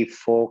Punjabi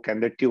folk,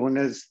 and the tune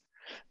is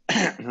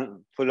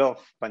full of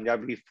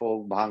Punjabi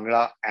folk,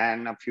 Bhangra,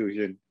 and a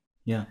fusion.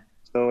 Yeah.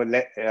 So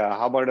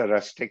how about a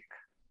rustic?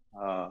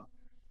 Uh,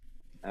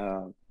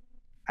 uh,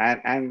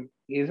 and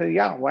he said,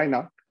 yeah, why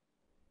not?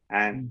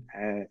 And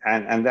Mm.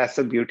 and that's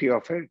the beauty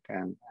of it.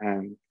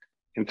 And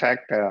in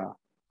fact, uh,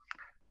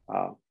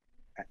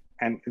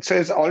 and so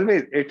it's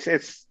always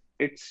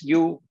it's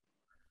you.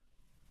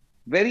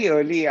 Very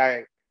early,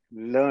 I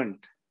learned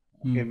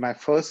Mm. in my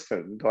first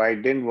film, though I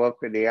didn't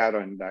work with AR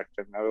on that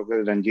film. I worked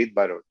with Ranjit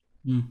Barot,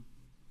 Mm.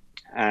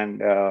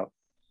 and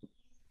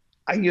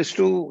I used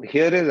to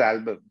hear his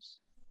albums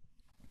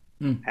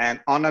Mm.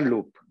 and on a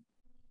loop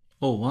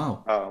Oh,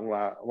 wow.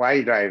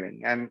 while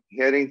driving and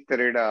hearing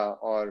Tirida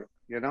or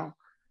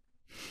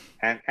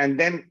and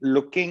then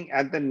looking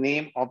at the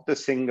name of the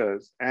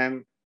singers,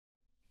 and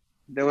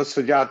there was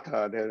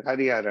Sujata, there's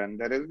Hariharan,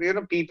 there is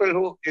people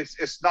who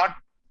it's not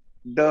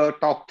the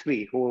top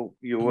three who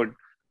you Mm. would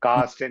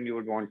cast and you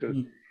would want to.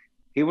 Mm.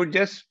 He would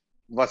just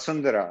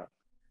Vasundhara.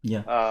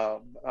 Yeah.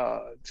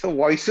 So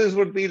voices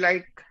would be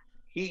like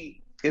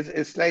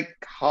it's like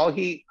how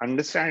he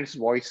understands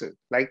voices,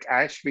 like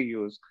Ash we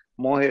use,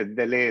 Mohit,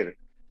 Daler.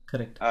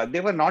 Correct.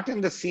 They were not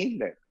in the scene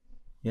there.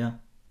 Yeah.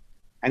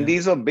 And Yeah.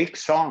 these are big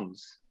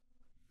songs.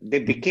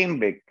 They Mm. became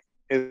big.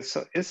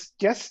 It's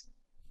just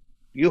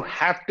you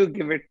have to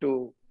give it to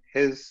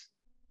his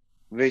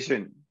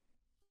vision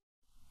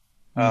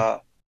Mm. uh,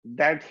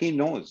 that he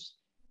knows,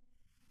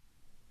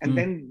 and Mm.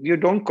 then you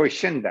don't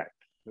question that.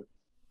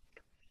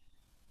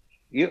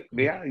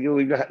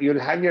 You'll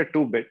have your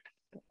two bit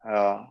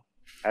uh,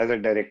 as a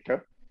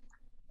director,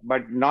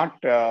 but not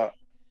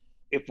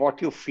if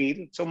what you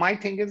feel. So my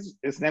thing is,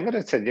 it's never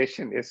a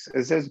suggestion.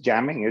 It's just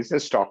jamming. It's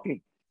just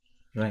talking,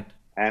 Right.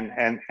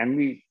 and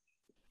we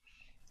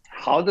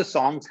how the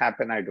songs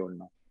happen. I don't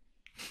know.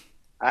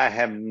 I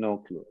have no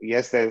clue.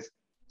 Yes, there's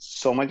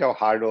so much of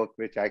hard work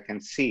which I can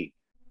see,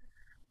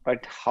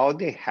 but how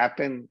they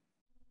happen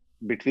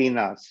between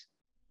us,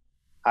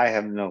 I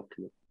have no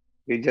clue.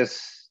 We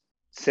just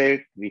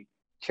sit, we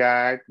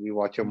chat, we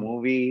watch a Mm.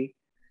 movie,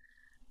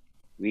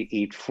 we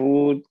eat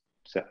food,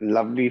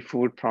 lovely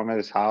food from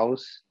his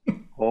house,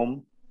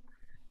 home,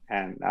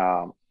 and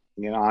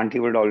auntie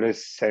would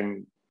always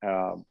send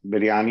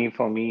biryani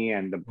for me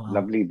and the Wow.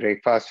 lovely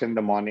breakfast in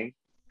the morning,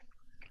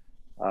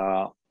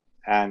 uh,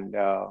 and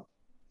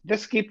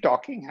just keep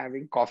talking,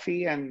 having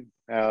coffee, and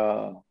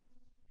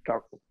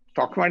talk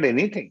talk about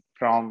anything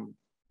from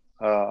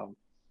uh,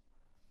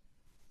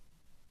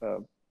 uh,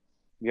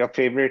 your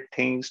favorite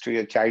things to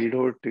your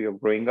childhood to your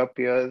growing up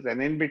years,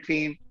 and in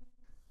between,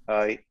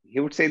 he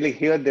would say, like,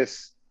 hear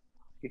this.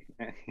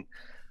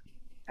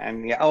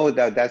 And yeah,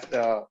 that's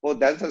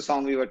the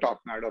song we were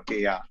talking about.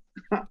 Okay, yeah.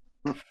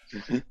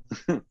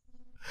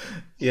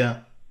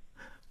 Yeah.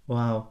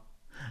 Wow.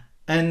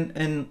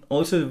 And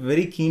also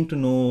very keen to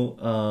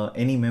know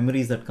any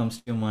memories that comes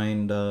to your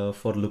mind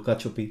for Luka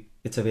Chupi.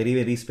 It's a very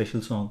very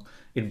special song.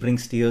 It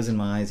brings tears in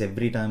my eyes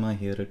every time I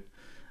hear it.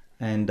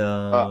 And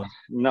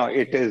No,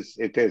 it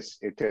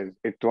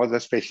was a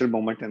special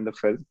moment in the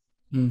film.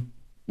 mm,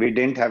 We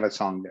didn't have a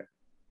song there,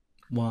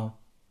 wow.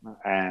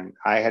 and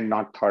I had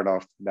not thought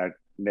of that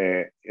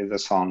there is a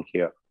song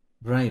here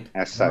Right.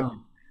 as such. Wow.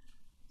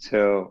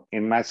 So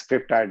in my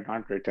script, I had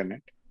not written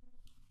it.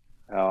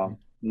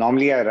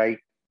 Normally, I write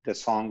the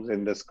songs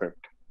in the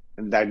script,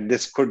 and that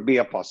this could be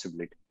a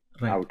possibility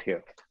Right. out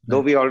here. Though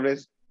Right. we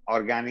always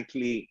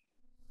organically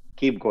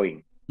keep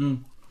going.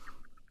 Mm,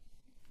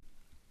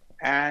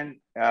 And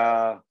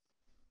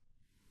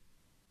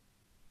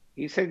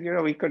he said,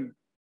 we could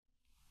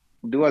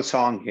do a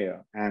song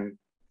here, and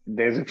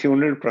there's a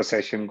funeral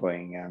procession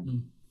going,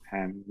 mm,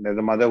 and there's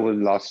a mother who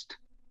lost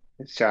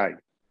his child,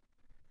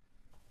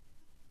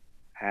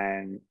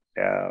 and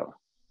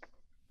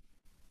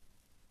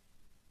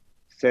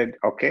said,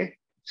 okay.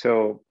 So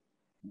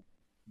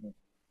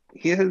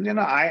he says,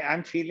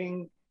 I'm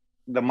feeling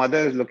the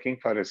mother is looking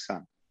for his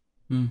son.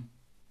 Mm.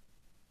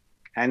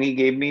 And he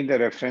gave me the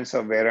reference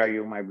of Where Are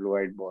You, My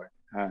Blue-Eyed Boy?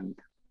 And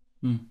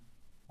Mm.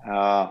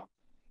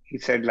 he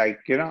said,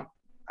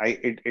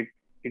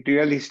 it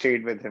really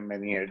stayed with him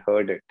when he had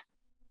heard it.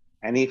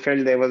 And he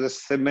felt there was a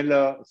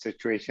similar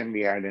situation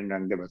we had in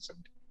Rang De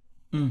Basant,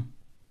 Mm.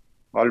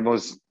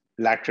 almost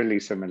laterally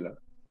similar.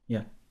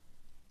 Yeah.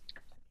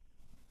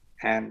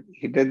 And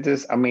he did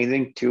this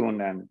amazing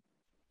tune, and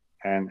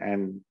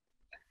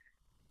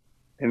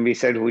then we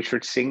said, who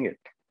should sing it?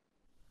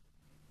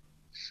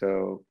 So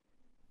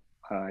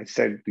I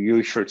said,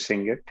 you should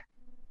sing it.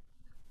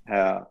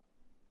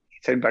 He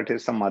said, but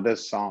it's the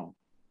mother's song.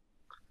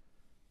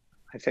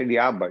 I said,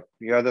 yeah, but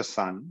you're the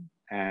son,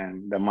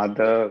 and the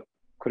mother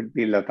could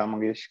be Lata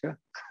Mangeshkar.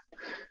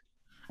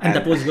 And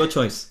that was your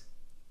choice.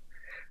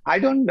 I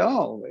don't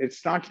know.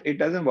 It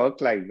doesn't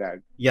work like that.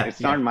 Yeah. It's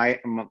Yeah. not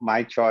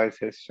my choice,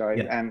 his choice.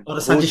 Yeah. And Or a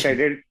who suggestion. said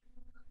it?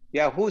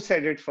 Yeah, who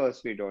said it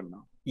first? We don't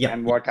know. Yeah.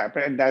 And what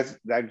happened? And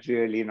that's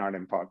really not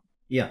important.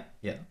 Yeah.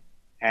 Yeah.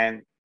 And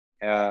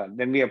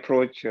then we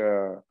approached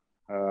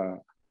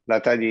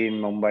Lata ji in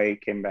Mumbai,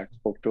 came back,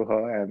 spoke to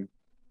her, and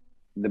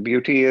the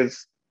beauty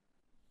is,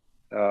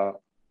 I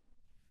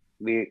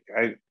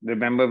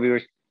remember we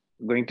were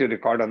going to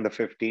record on the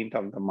 15th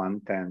of the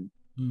month, and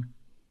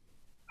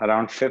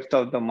around 5th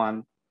of the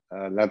month,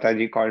 Lata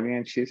ji called me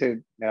and she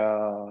said,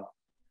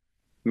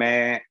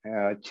 मैं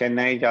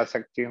चेन्नई जा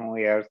सकती हूँ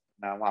यार,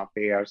 वहाँ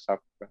पे यार सब।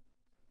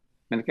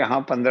 मैंने कहा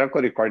हाँ 15 को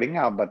रिकॉर्डिंग है,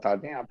 आप बता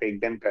दें, आप एक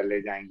दिन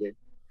पहले जाएंगे?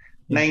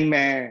 नहीं,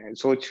 मैं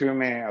सोच रही हूँ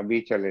मैं अभी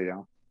चले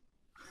जाऊँ।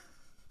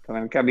 तो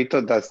मैंने कहा अभी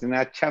तो 10 दिन है।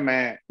 अच्छा,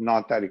 मैं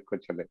 9 तारीख को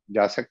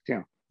जा सकती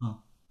हूँ।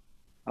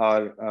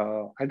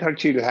 और I thought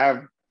she'll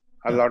have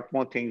a lot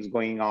more things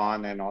going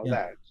on and all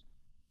that.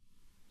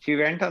 She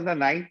went on the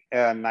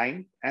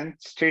 9th, and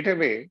straight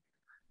away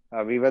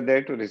we were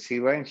there to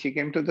receive her, and she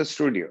came to the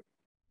studio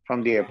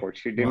from the airport.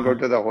 She didn't go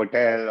to the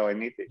hotel or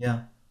anything.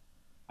 Yeah.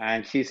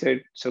 And she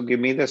said, so give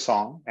me the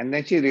song. And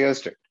then she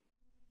rehearsed it.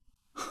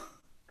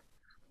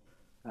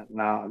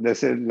 Now,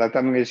 this is Lata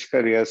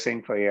Mangeshkar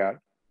rehearsing for AR,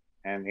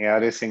 and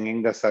AR is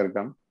singing the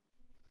Sargam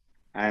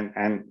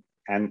and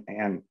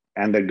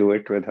the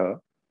duet with her.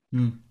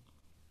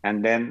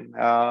 And then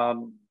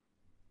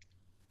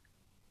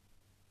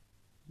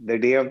the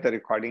day of the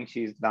recording,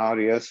 she's now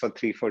rehearsed for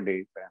 3-4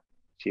 days.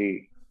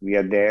 And we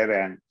are there,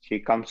 and she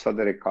comes for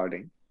the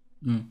recording.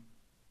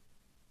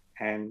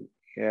 And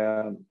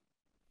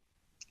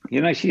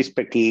she's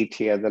petite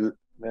here.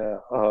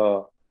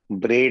 The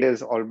braid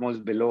is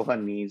almost below her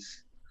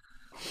knees.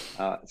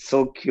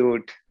 So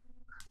cute,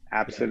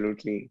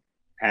 absolutely.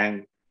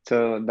 And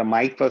so the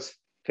mic was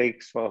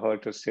fixed for her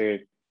to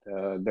sit.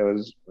 There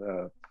was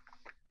a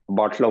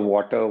bottle of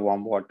water,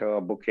 warm water,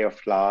 a bouquet of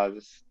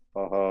flowers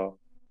for her,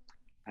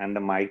 and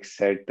the mic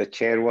set. The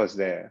chair was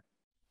there.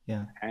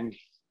 Yeah. And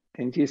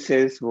then she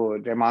says, "वो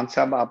रहमान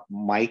साहब, आप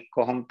mic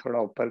को हम थोड़ा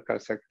ऊपर कर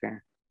सकते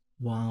हैं?"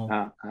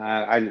 Wow.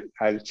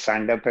 I'll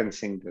stand up and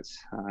sing this.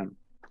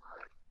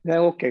 Yeah,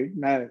 okay.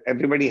 Now,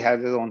 everybody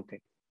has his own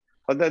thing.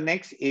 For the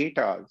next 8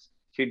 hours,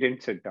 she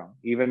didn't sit down,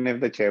 even if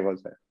the chair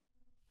was there.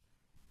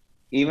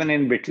 Even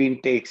in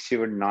between takes, she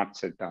would not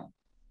sit down.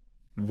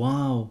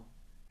 Wow.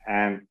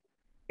 And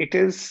it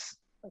is,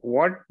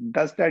 what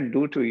does that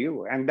do to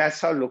you? And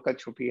that's how Luka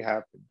Chupi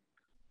happened.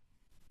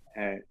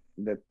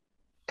 The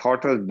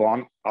thought was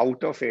born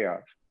out of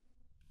AR.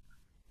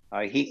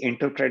 He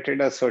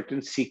interpreted a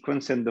certain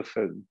sequence in the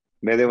film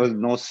where there was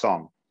no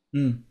song.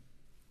 And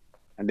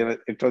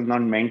it was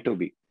not meant to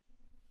be.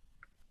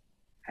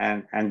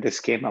 And this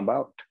came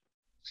about.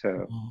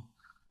 So,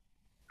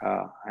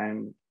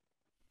 and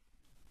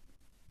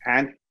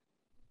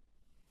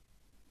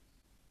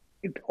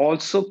it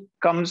also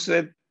comes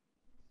with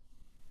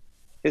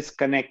his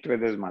connect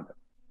with his mother.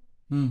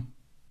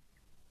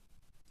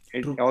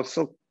 It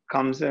also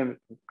comes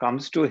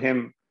to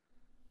him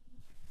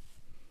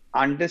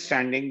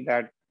understanding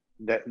that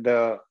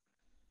the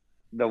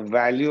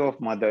value of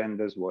mother in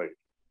this world.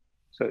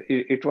 So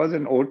it was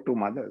an ode to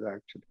mothers,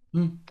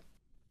 actually.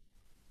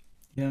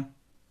 Yeah.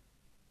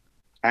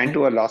 And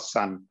to a lost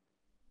son,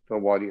 to a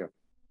warrior.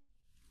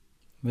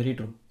 Very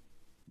true.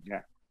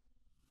 Yeah.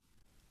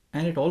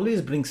 And it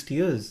always brings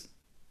tears,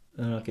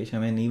 Rakesh. I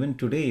mean, even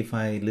today, if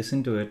I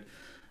listen to it,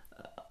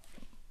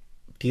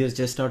 tears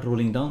just start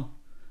rolling down.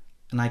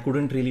 And I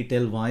couldn't really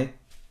tell why.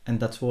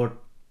 And that's what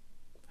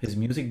his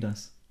music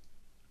does.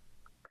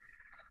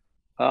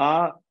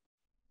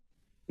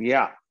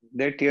 Yeah,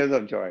 they're tears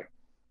of joy.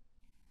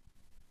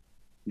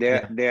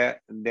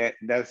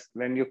 That's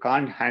when you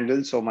can't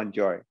handle so much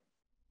joy.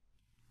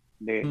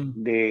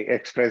 They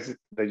express,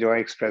 the joy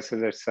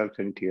expresses itself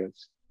in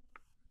tears.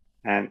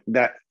 And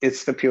that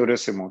it's the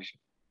purest emotion.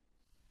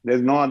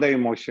 There's no other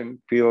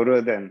emotion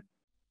purer than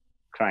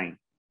crying.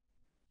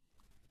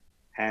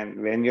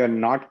 And when you're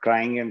not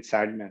crying in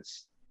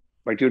sadness,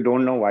 but you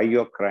don't know why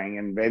you're crying,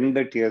 and when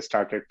the tears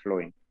started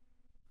flowing,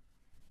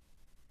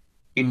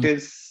 it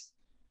is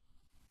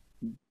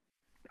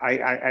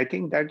I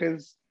think that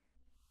is,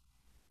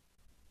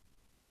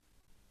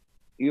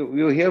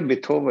 you hear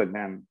Beethoven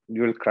and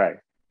you'll cry.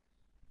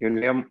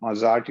 You'll hear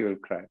Mozart, you'll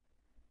cry.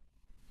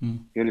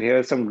 Mm. You'll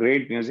hear some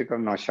great music of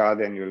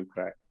Naushad and you'll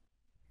cry.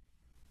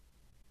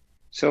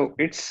 So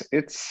it's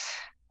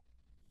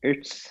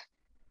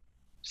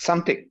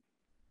something.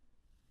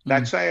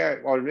 That's Mm. why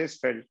I always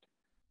felt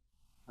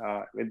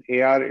with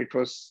AR, it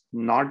was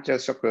not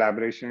just a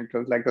collaboration, it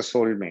was like a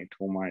soulmate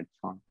whom I had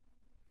found.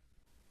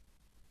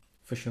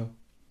 For sure.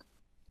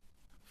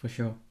 For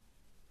sure.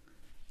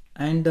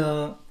 And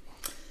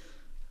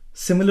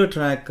similar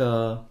track,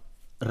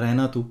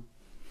 Raina Tu.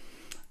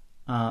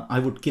 I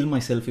would kill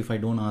myself if I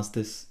don't ask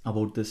this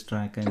about this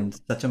track, and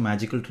such a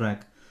magical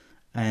track,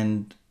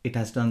 and it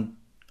has done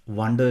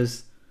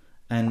wonders,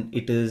 and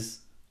it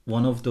is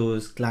one of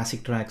those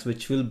classic tracks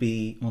which will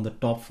be on the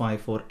top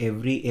five for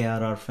every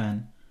ARR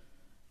fan,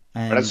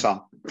 What a and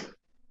song.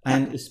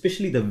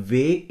 especially the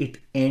way it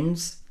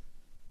ends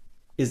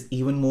is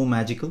even more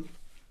magical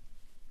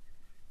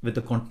with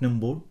the Continuum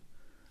board.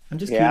 I'm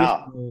just curious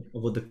Yeah. to know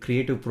about the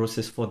creative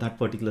process for that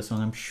particular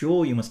song. I'm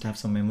sure you must have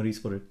some memories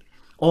for it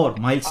or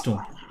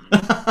milestone.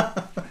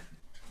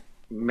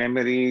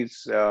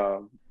 Memories. Yeah.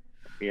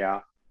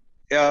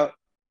 Yeah.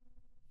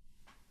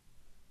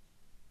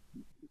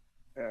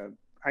 Uh,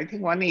 I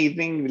think one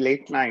evening,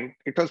 late night,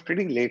 it was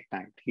pretty late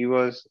night. He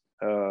was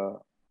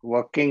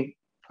working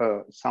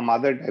for some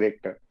other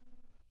director.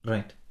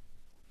 Right.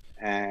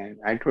 And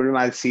I told him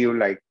I'll see you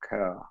like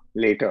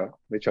later,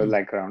 which was Mm,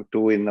 like around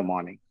 2 in the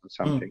morning or mm,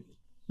 something.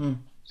 mm,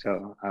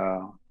 So,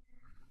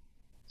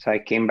 so I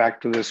came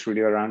back to the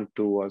studio around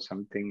 2 or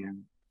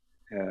something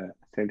and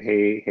said,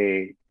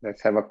 "Hey,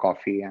 let's have a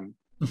coffee." And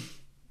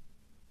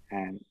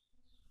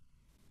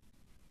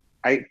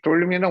I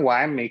told him,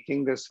 why I'm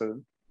making this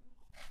film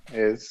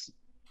is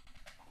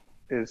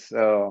is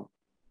there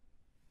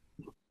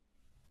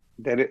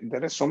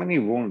are so many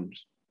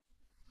wounds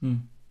mm,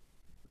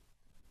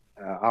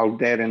 out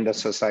there in the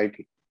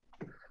society,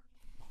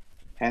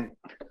 and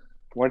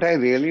what I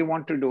really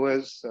want to do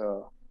is,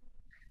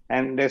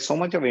 and there's so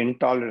much of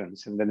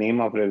intolerance in the name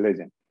of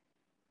religion.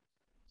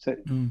 So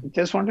mm,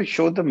 just want to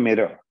show the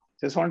mirror.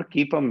 Just want to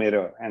keep a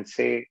mirror and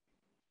say,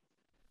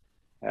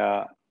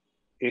 uh,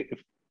 if,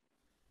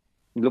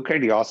 look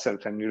at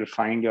yourself and you'll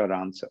find your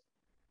answer.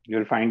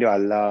 You'll find your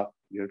Allah.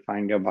 You'll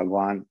find your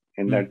Bhagwan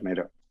in mm, that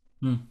mirror.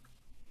 mm,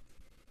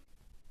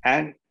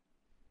 And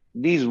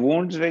these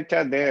wounds which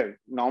are there,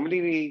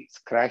 normally we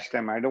scratch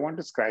them. I don't want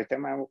to scratch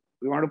them.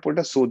 We want to put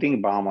a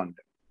soothing balm on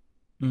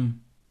them. mm,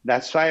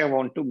 That's why I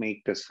want to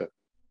make this film.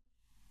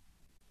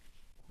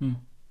 mm,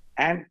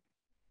 And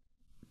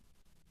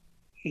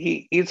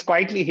he's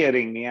quietly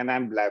hearing me, and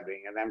I'm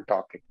blabbering and I'm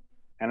talking.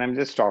 And I'm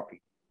just talking,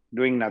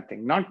 doing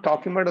nothing. Not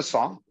talking about a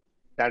song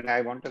that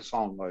I want a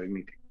song or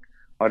anything.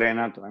 Or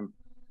anything.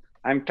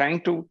 I'm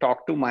trying to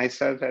talk to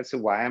myself as to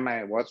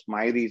what's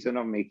my reason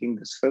of making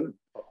this film?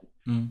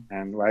 mm,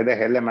 And why the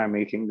hell am I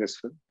making this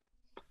film?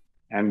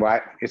 And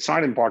why it's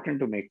not important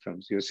to make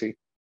films, you see.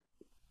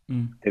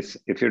 mm,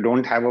 If you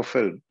don't have a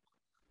film,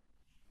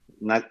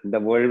 the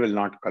world will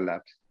not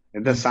collapse.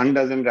 If the mm, sun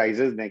doesn't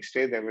rises next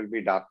day, there will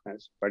be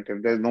darkness. But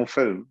if there's no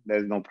film,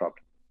 there's no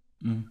problem.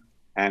 mm.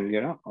 And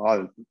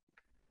all.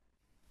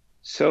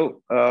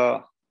 So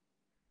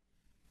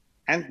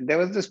and there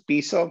was this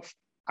piece of,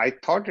 I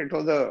thought it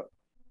was a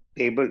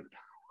table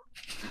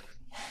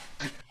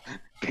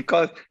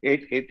because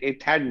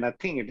it had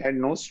nothing. It had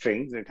no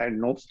strings. It had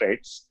no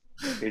frets.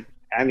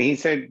 And he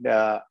said,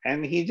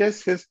 and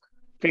his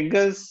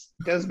fingers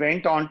just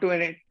went onto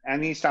it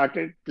and he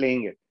started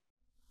playing it.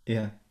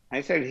 Yeah.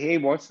 I said, "Hey,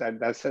 what's that?"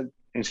 That's an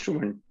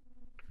instrument.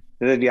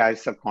 He said, "Yeah,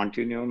 it's a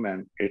continuum,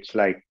 and it's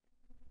like,"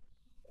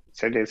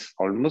 said, "it's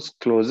almost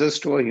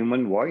closest to a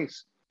human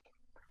voice."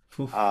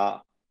 Oof.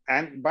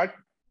 But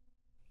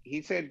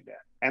he said,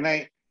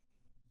 and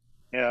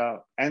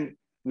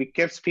we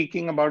kept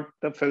speaking about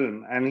the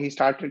film, and he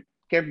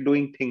kept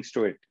doing things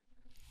to it,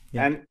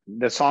 Yeah. and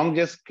the song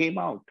just came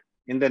out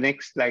in the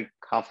next like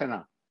half an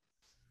hour.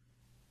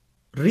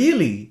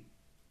 Really?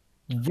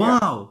 Yeah,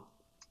 Wow.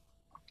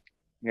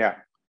 yeah,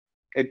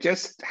 it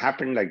just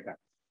happened like that.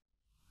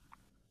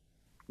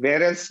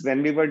 Whereas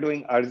when we were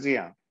doing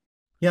Arzia,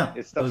 Yeah.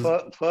 it's I the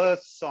was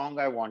first song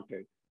I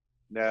wanted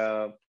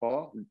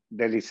for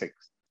Delhi 6.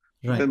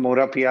 It was right.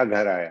 Mora Piya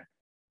Ghar Aaya.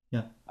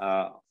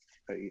 Yeah.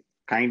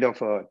 Kind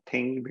of a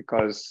thing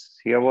because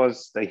here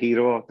was the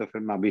hero of the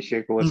film,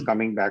 Abhishek, who was Mm,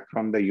 coming back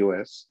from the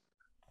US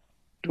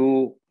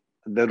to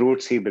the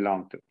roots he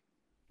belonged to.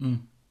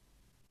 mm,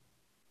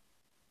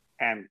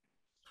 And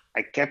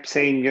I kept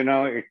saying,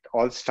 it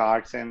all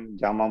starts in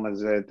Jama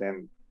Masjid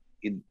and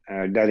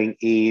during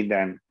Eid,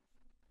 and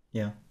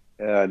yeah.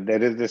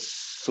 there is this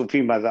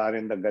Sufi Mazar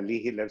in the gully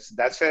he lives.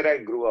 That's where I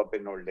grew up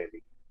in Old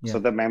Delhi. So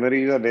Yeah. the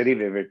memories are very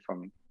vivid for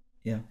me.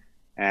 Yeah.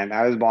 And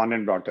I was born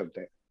and brought up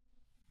there.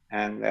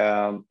 And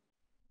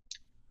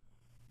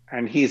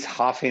he's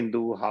half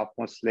Hindu, half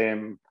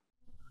Muslim.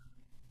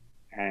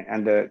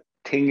 And the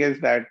thing is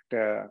that,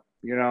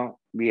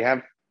 we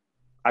have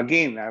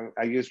again,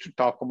 I used to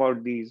talk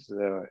about these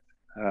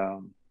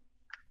um,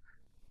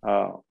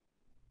 uh,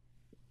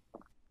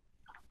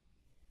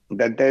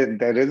 that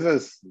there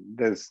is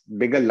this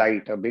bigger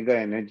light, a bigger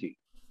energy,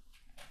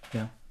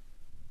 Yeah.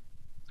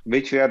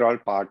 which we are all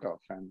part of,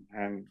 True.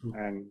 and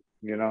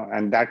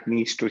and that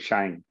needs to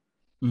shine.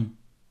 Mm.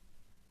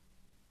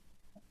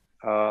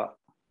 Uh,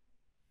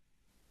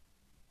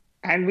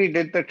 and we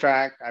did the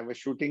track. I was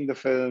shooting the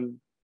film.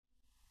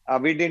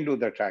 We didn't do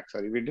the track,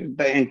 sorry. We did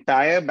the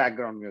entire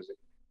background music.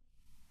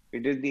 We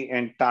did the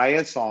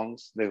entire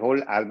songs, the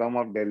whole album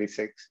of Delhi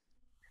Six.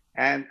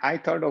 And I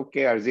thought,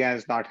 okay, Arzian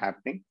is not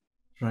happening.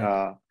 Right.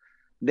 Uh,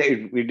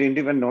 we didn't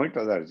even know it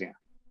was Arzian.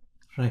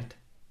 Right.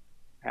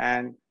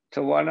 And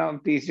so one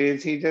of these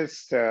days, he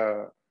just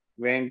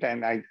went,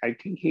 and I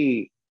think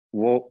he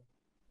woke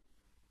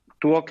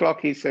 2 o'clock.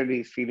 He said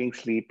he's feeling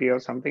sleepy or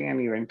something, and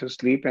he went to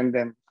sleep. And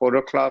then 4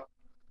 o'clock,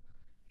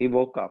 he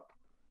woke up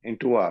in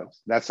 2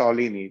 hours. That's all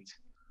he needs.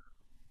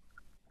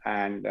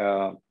 And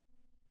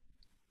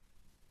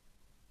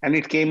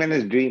it came in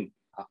his dream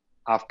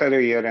after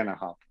a year and a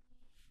half,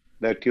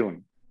 the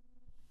tune.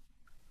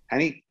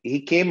 And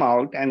he came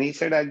out and he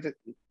said,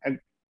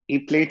 he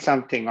played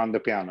something on the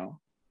piano.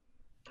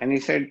 And he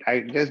said, I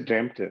just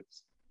dreamt this.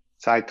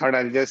 So I thought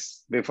I'll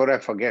just, before I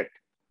forget.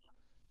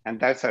 And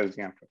that's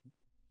Arzian.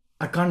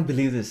 I can't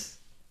believe this.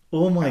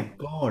 Oh my Yeah.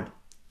 God.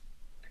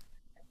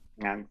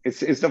 And it's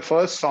the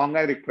first song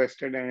I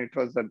requested. And it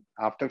was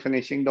after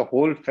finishing the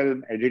whole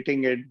film,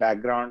 editing it,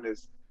 background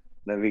is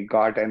that we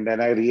got. And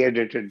then I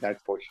re-edited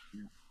that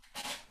portion.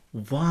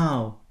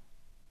 Wow.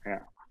 Yeah.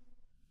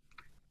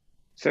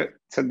 So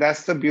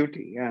that's the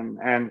beauty.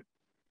 And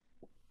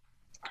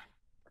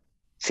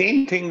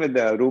same thing with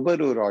the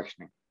Rubaru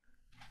Roshni.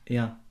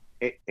 Yeah.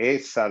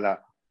 Sala.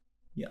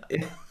 Yeah.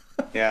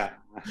 Yeah.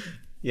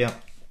 Yeah.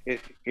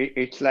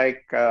 It's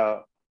like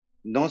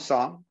no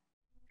song.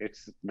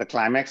 It's the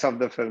climax of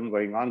the film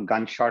going on.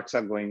 Gunshots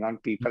are going on.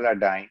 People are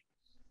dying.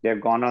 They've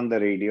gone on the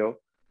radio.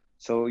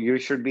 So you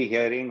should be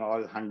hearing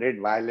all 100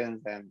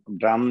 violins and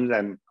drums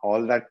and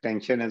all that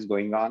tension is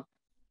going on.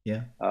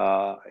 Yeah.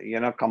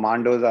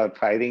 Commandos are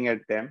firing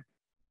at them.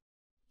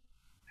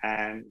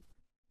 And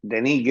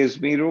then he gives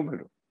me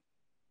Rubaru.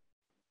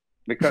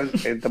 Because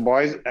the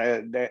boys,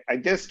 I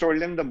just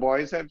told him the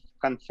boys have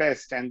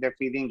confessed and they're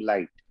feeling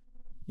light.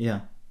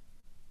 Yeah.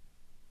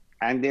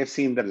 And they've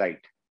seen the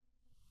light.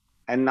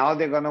 And now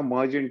they're going to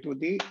merge into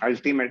the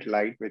ultimate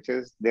light, which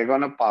is they're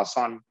going to pass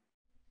on.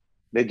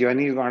 The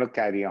journey is going to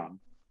carry on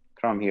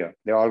from here.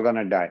 They're all going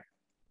to die.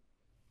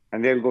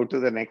 And they'll go to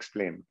the next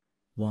plane.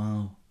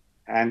 Wow.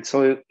 And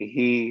so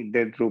he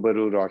did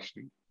Rubaru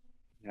Roshni.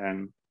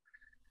 And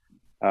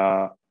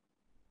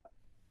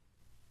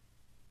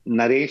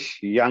Naresh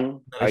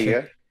Young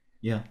Iyer,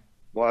 Yeah.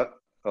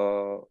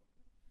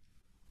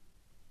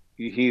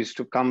 he used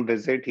to come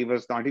visit. He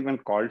was not even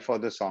called for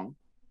the song.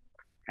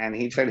 And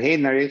he said, hey,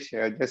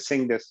 Naresh, just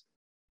sing this.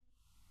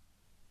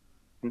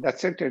 And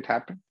that's it. It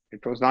happened.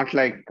 It was not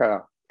like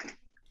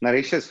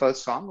Naresh's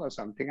first song or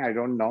something. I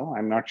don't know.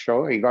 I'm not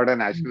sure. He got a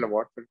national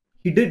award for it.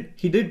 He did.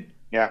 He did.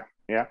 Yeah.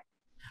 Yeah.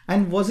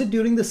 And was it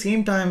during the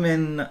same time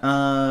when,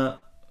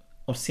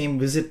 or same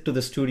visit to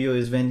the studio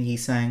is when he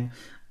sang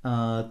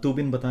Tu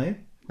Bin Bataye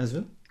as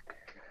well?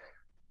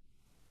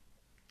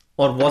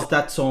 Or was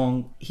that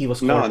song he was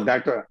called?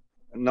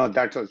 No,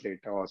 that was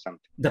later or something.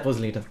 That was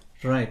later.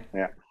 Right.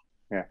 Yeah.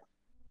 Yeah.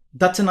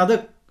 That's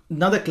another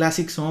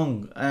classic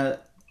song.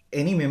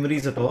 Any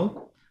memories at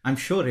all? I'm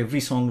sure every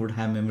song would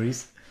have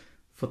memories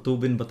for Tu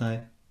Bin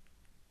Bataye.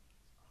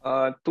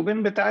 Tu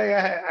Bin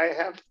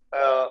Bataye,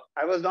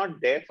 I was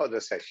not there for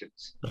the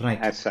sessions Right.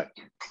 as such.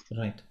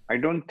 Right. I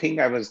don't think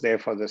I was there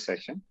for the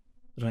session.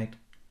 Right.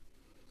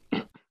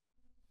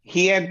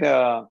 He had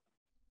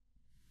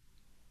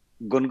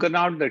gungun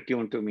out the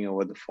tune to me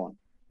over the phone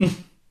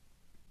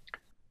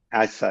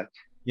as such.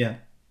 Yeah.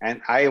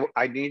 And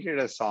I needed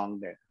a song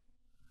there.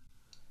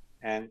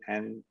 And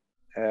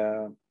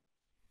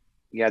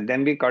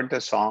then we got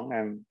the song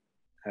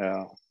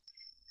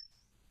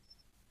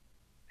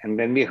and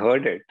then we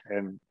heard it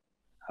and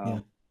Yeah.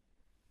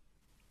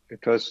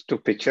 it was to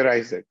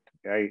picturize it.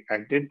 I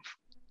did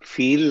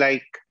feel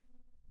like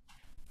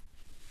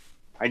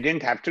I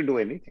didn't have to do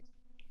anything.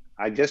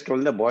 I just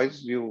told the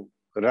boys, you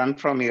run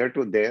from here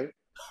to there.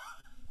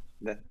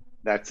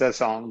 That's a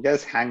song.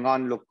 Just hang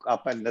on, look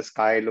up at the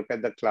sky, look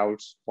at the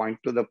clouds, point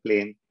to the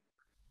plane.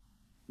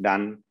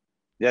 Done.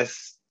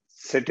 Just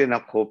sit in a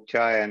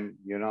khopcha and,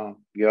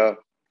 you're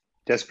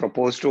just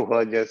propose to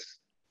her. Just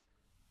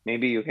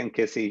maybe you can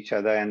kiss each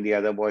other and the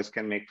other boys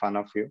can make fun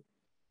of you.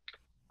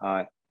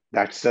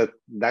 That's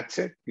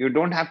it. You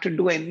don't have to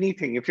do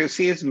anything. If you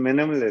see, it's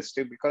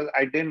minimalistic because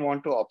I didn't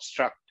want to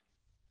obstruct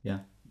Yeah.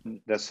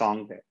 the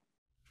song there.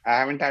 I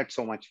haven't had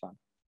so much fun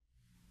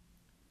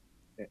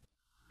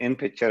in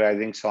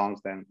picturizing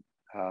songs. Then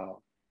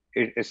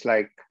it's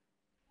like,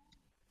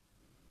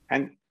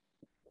 and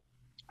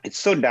it's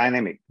so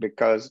dynamic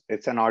because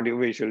it's an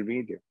audio-visual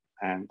medium,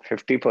 and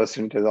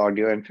 50% is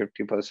audio and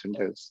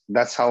 50% is.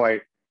 That's how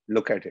I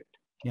look at it.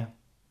 Yeah.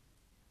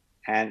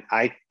 And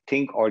I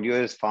think audio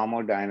is far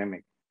more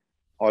dynamic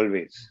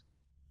always.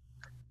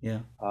 Yeah.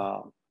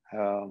 Uh,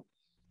 uh,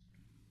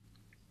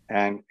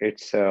 and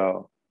it's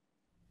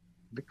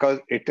because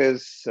it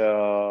is,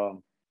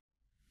 while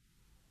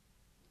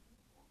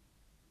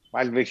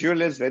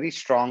visual is very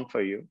strong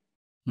for you,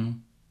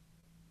 Mm.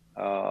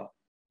 uh,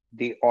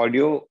 the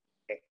audio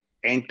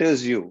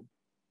enters your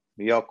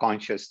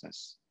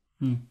consciousness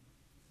Mm.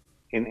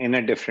 in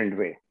a different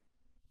way.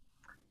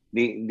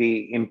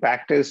 The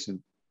impact is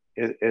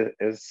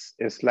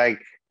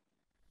like,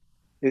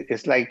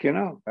 it's like,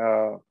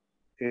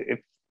 if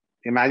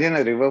imagine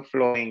a river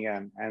flowing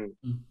and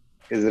Mm.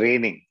 is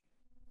raining.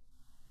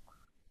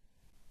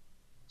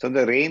 So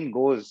the rain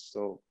goes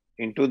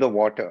into the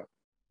water,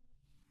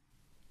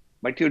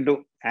 but you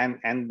do,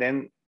 and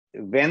then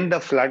when the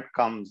flood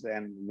comes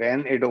and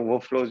when it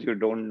overflows, you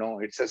don't know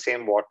it's the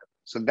same water.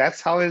 So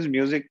that's how his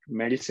music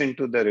melts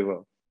into the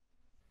river,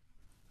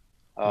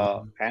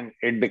 and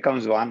it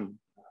becomes one.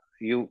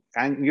 You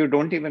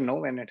don't even know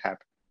when it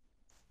happens.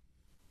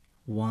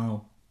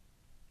 Wow.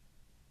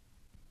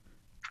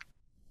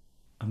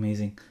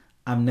 Amazing.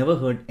 I've never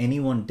heard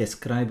anyone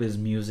describe his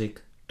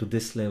music to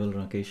this level,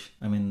 Rakesh.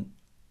 I mean,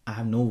 I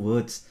have no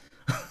words.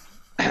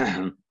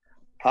 I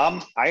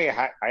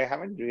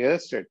haven't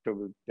rehearsed it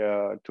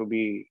to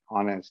be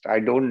honest. I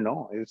don't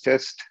know. It's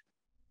just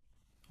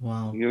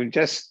Wow. you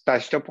just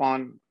touched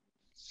upon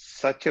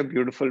such a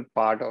beautiful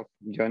part of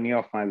journey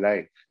of my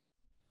life,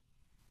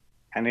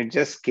 and it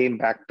just came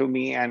back to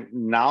me. And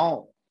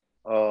now,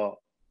 uh,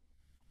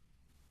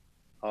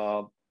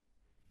 uh,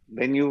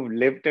 when you've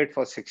lived it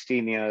for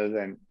 16 years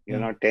and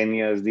Yeah. 10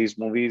 years, these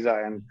movies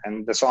are,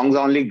 and the songs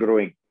are only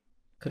growing,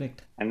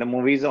 Correct. and the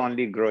movies are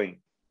only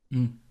growing.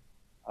 Mm.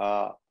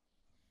 Uh,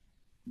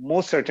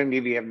 Most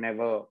certainly, me and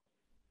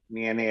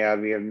AR,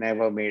 we have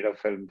never made a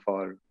film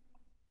for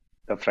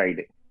the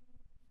Friday.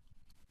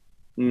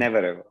 Never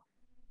ever.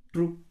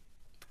 True.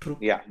 True.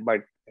 Yeah,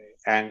 but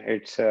and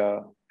it's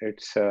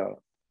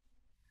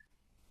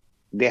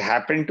they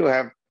happen to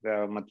have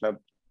matlab,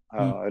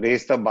 Mm.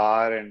 raised the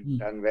bar and Mm.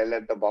 done well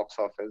at the box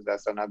office.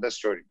 That's another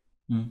story.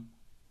 Mm.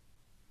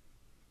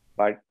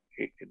 But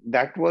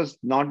that was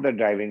not the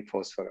driving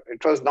force for it.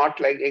 It was not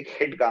like एक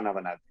hit गाना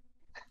बना दे.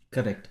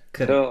 Correct. So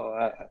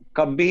Correct.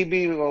 कभी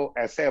भी वो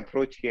ऐसे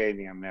approach किया ही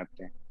नहीं हमने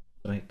अपने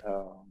Right.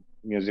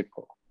 म्यूजिक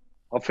को,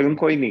 और फिल्म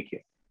को ही नहीं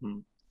किया.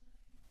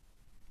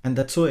 And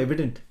that's so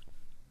evident.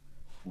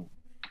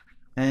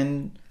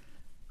 And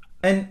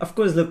of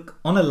course, look,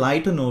 on a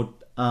lighter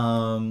note,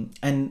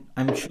 and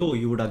I'm sure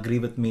you would agree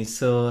with me,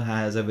 Sir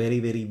has a very,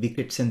 very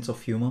wicked sense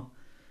of humor.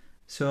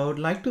 So I would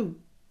like to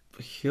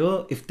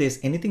hear if there's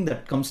anything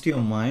that comes to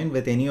your mind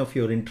with any of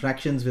your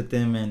interactions with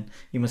him, and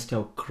you must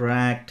have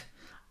cracked.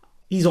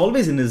 He's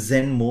always in his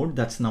Zen mode,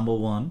 that's number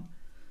one.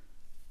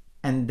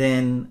 And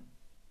then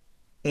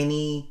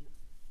any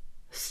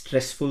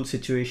stressful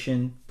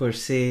situation per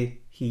se,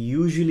 he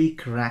usually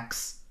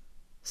cracks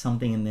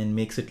something and then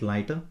makes it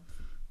lighter.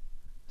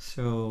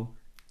 So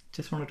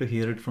just wanted to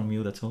hear it from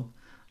you, that's all.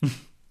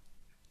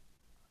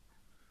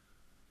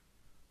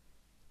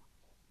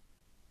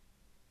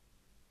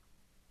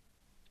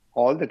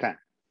 All the time.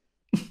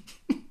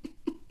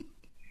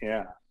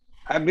 Yeah,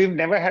 we've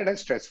never had a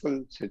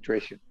stressful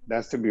situation.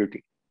 That's the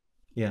beauty.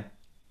 Yeah.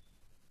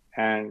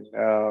 And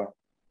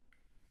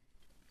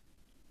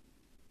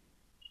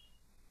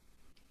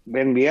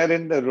when we are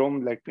in the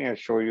room, let me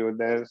assure you,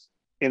 there's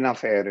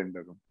enough air in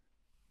the room.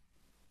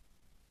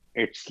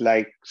 It's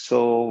like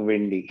so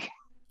windy.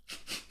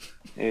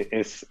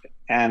 It's,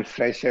 and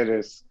fresh air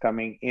is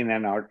coming in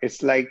and out.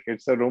 It's like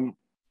it's a room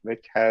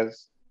which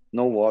has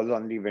no walls,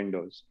 only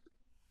windows.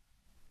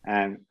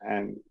 And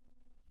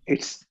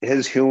it's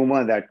his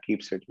humor that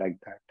keeps it like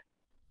that.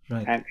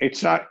 Right. And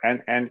it's not,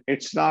 and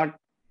it's not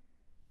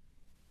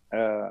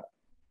uh,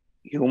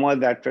 humor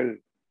that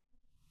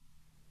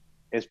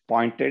is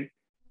pointed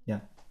Yeah.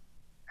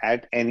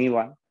 at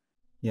anyone,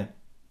 Yeah.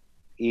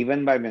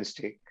 even by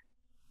mistake.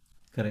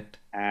 Correct.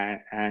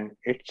 And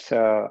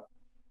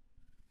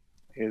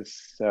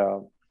is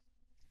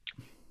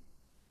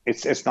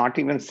it's not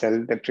even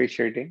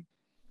self-depreciating.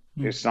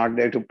 It's not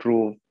there to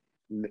prove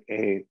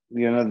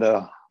the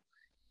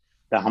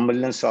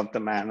humbleness of the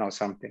man or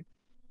something.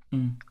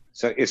 Mm.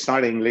 So it's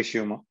not English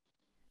humor.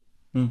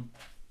 Mm.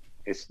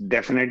 It's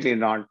definitely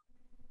not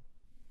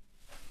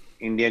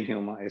Indian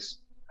humor. It's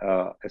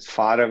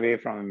far away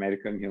from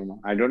American humor.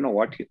 I don't know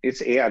what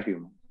it's AR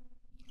humor.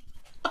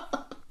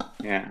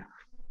 Yeah,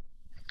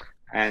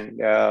 and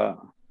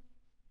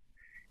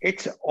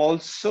it's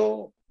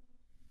also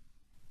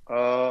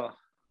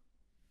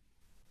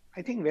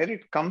I think where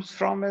it comes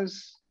from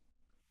is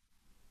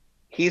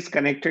he's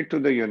connected to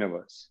the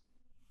universe,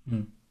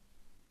 Mm.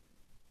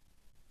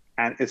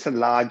 and it's a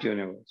large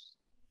universe.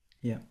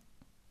 Yeah.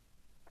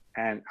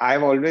 And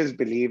I've always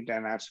believed,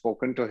 and I've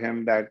spoken to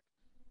him, that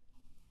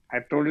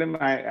I've told him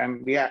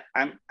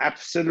I'm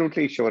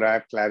absolutely sure, I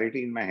have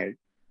clarity in my head,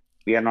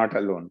 we are not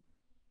alone.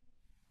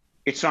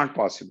 It's not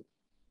possible.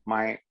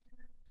 My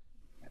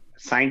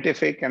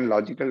scientific and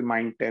logical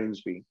mind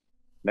tells me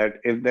that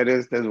if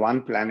there's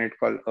one planet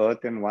called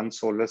Earth in one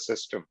solar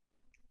system,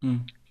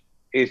 Mm.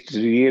 it's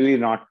really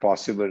not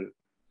possible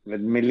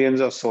with millions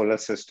of solar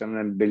systems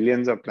and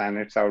billions of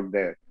planets out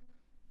there,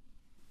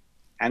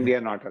 and Yeah. we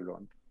are not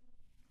alone.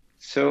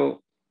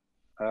 So,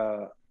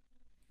 uh,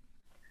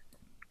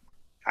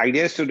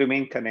 idea is to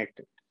remain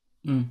connected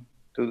Mm.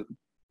 to,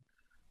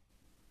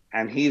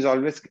 and he's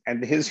always,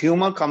 and his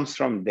humor comes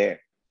from there.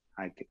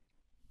 I think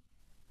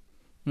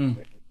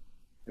Mm.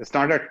 it's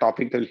not a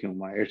topical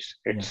humor. Yeah.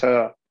 It's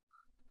a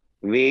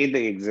way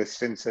the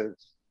existence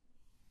is.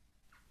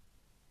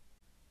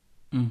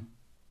 Mm.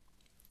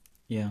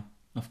 Yeah,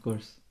 of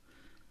course.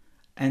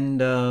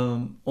 And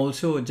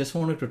also, just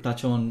wanted to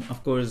touch on,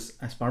 of course,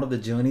 as part of the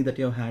journey that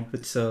you've had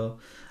with Sir,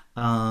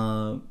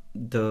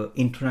 the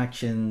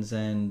interactions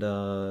and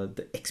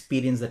the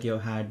experience that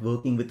you've had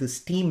working with his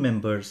team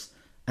members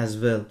as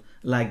well,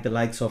 like the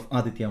likes of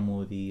Aditya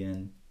Modi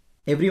and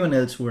everyone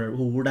else who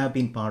would have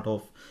been part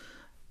of.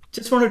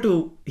 Just wanted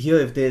to hear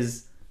if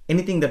there's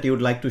anything that you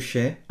would like to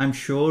share. I'm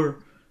sure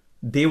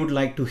they would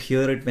like to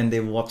hear it when they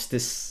watch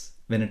this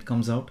when it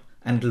comes out,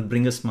 and it'll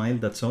bring a smile.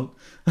 That's all.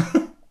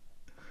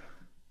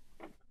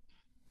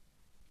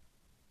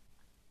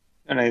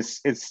 And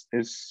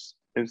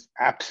it's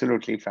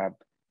absolutely fab.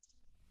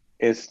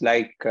 It's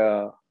like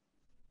the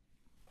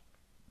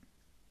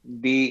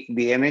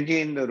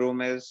energy in the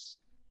room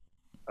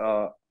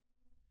uh,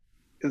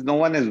 is no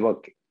one is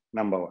working.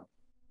 Number one,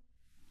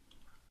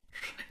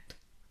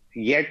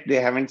 yet they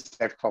haven't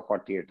slept for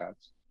 48 hours,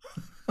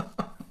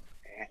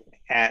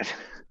 and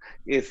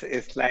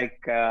it's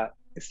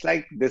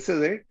like this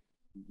is it.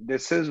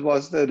 This is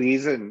was the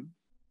reason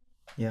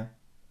Yeah.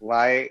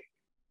 why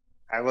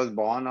I was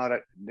born,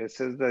 or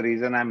this is the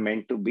reason I'm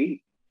meant to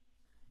be.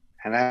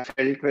 And I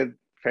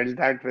felt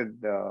that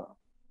with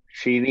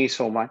Srini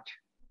so much,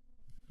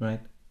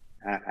 Right.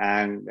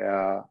 and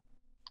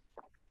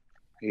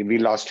we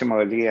lost him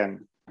early,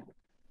 and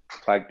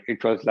but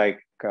it was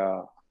like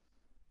uh,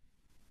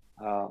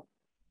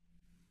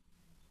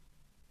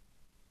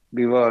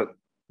 we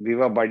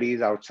were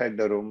buddies outside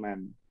the room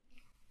and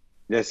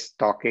just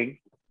talking,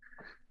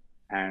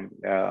 and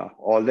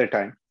all the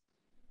time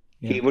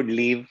Yeah. he would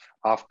leave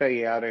after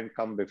AR and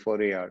come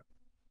before AR,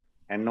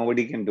 and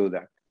nobody can do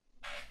that.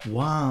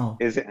 Wow.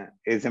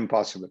 Is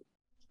impossible.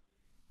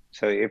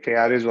 So if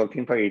AR is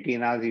working for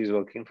 18 hours, he's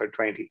working for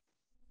 20.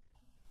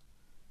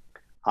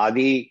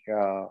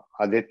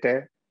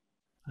 Aditya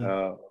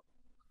Yeah.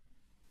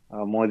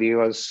 uh, Modi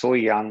was so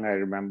young, I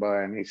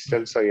remember, and he's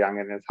still so young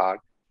in his heart.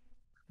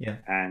 Yeah.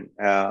 And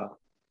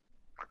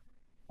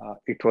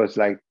it was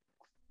like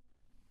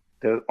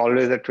there's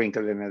always a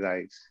twinkle in his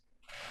eyes.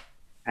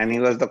 And he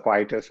was the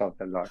quietest of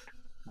the lot.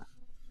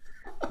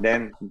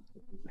 Then,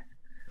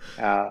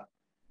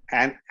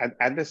 and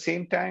at the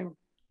same time,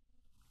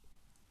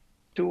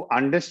 to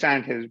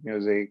understand his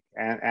music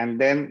and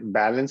then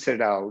balance it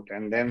out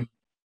and then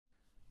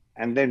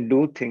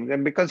do things.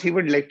 And because he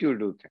would let you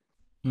do things,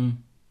 Mm.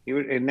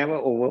 he'd never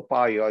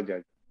overpower your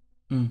judgment.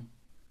 Mm.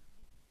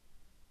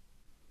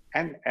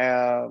 And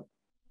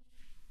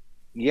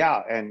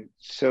yeah, and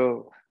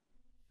so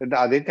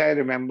the Aditya, I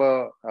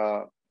remember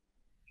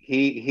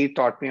he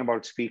taught me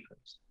about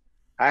speakers.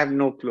 I have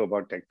no clue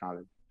about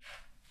technology.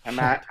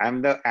 Right.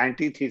 I'm the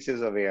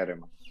antithesis of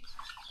ARM,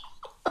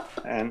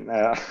 and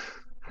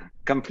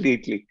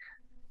completely.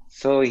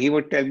 So he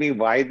would tell me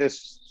why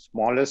this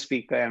smaller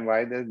speaker and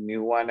why this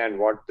new one and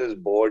what this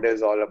board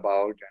is all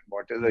about and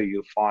what is a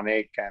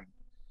euphonic and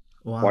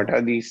what Wow.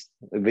 are these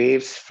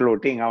waves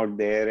floating out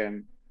there.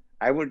 And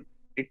I would,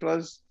 it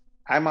was,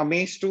 I'm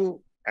amazed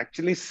to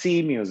actually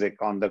see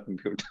music on the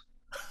computer.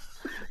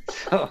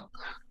 So,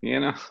 you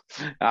know,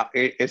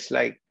 it's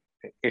like,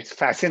 it's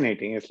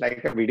fascinating. It's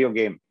like a video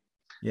game.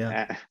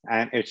 Yeah.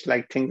 And it's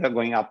like things are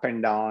going up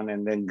and down,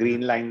 and then Yeah.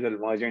 green lines will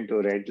merge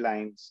into red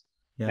lines.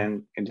 Yeah.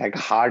 And it's like a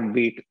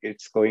heartbeat,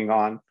 it's going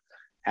on.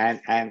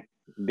 And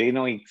they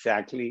know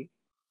exactly.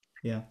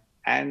 Yeah.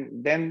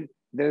 And then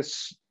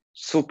there's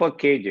Super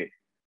KJ.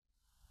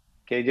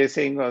 KJ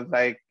Singh was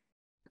like,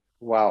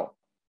 wow.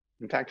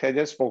 In fact, I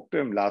just spoke to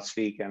him last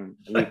week, and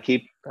we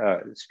keep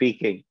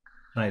speaking.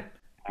 Right.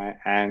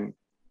 And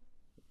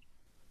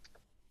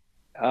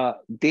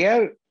they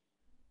are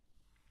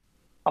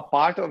a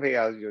part of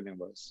AR's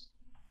universe.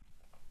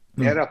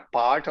 They're Mm. a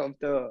part of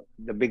the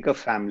bigger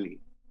family.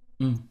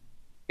 Mm.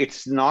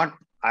 It's not,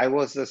 I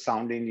was the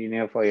sound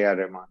engineer for AR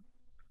Rahman.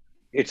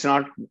 It's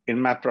not in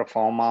my pro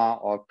forma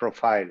or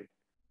profile.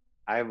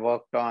 I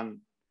worked on,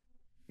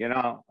 you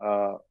know,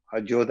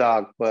 a Jodha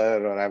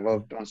Akbar, or I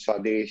worked on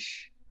Swadesh.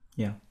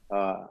 Yeah.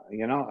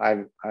 You know,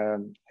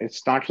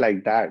 it's not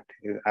like that.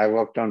 I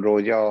worked on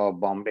Roja or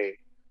Bombay.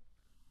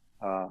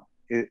 Uh,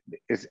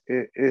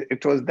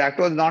 it was, that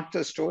was not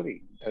the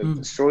story. The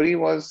Mm. story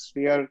was,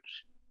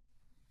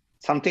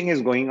 something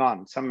is going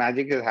on, some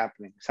magic is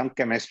happening, some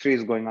chemistry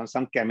is going on,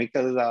 some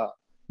chemicals are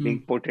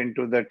being Mm. put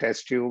into the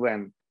test tube,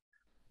 and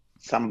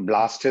some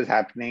blast is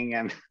happening,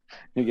 and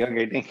you're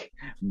getting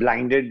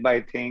blinded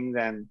by things,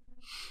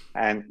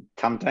 and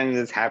sometimes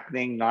it's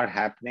happening, not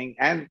happening.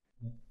 And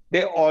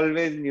They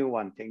always knew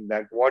one thing,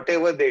 that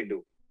whatever they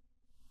do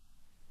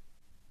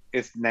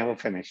is never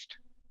finished.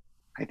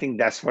 I think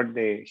that's what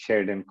they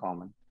shared in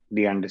common,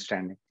 the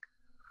understanding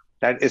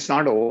that it's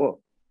not over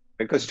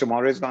because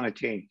tomorrow is going to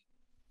change.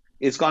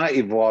 It's going to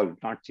evolve,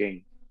 not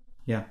change.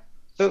 Yeah.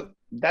 So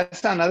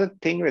that's another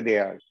thing with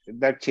AR,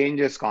 that change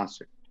is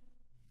constant.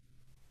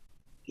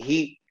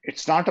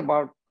 It's not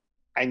about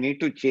I need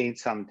to change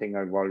something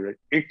or evolve it.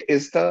 It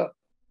is the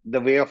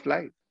way of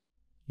life.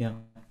 Yeah.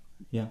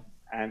 Yeah.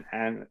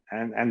 And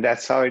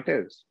that's how it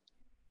is.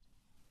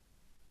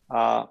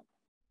 Uh,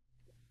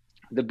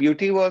 the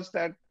beauty was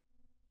that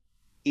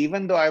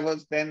even though I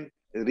was then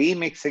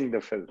remixing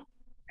the film,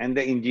 and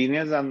the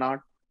engineers are not,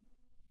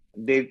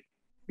 they,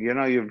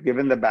 you've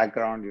given the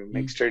background, you've Mm.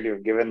 mixed it,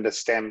 you've given the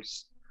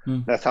stems.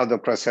 Mm. That's how the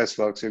process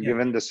works. You've Yeah.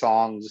 given the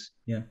songs,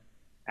 Yeah.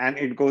 and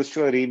it goes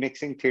to a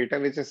remixing theater,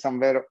 which is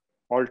somewhere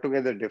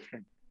altogether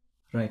different.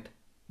 Right.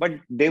 But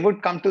they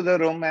would come to the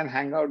room and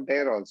hang out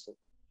there also,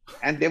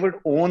 and they would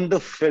own the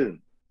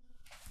film.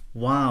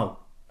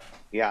 Wow.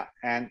 Yeah,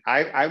 and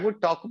I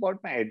would talk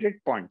about my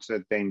edit points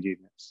with the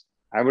engineers.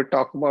 I would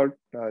talk about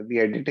the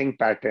editing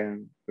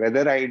pattern,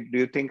 whether do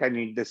you think I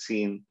need the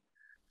scene.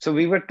 So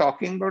we were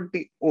talking about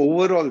the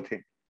overall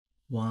thing.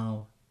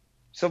 Wow.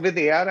 So with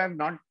AR, I've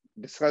not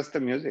discussed the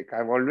music.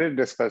 I've always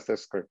discussed the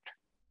script,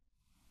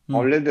 Mm.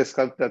 always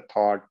discussed the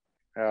thought.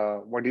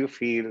 What do you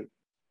feel?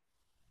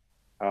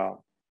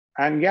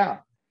 And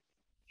yeah,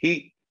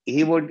 he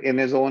would in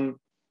his own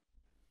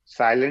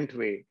silent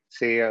way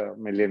say a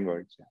million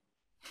words.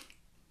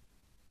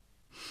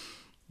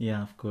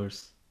 Yeah, of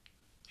course.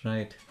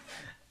 Right.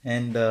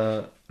 And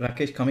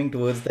Rakesh, coming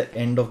towards the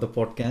end of the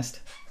podcast,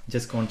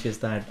 just conscious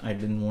that I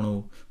don't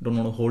want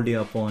to hold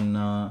you up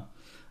on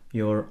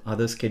your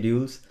other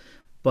schedules.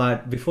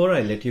 But before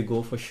I let you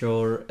go, for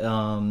sure,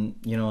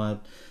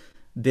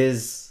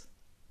 there's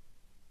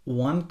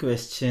one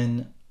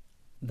question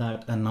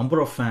that a number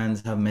of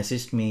fans have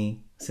messaged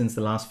me since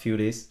the last few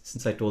days,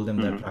 since I told them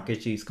that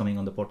Rakesh ji is coming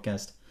on the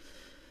podcast,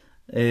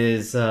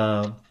 is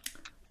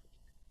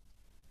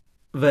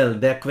well,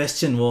 their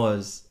question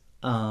was,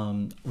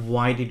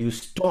 why did you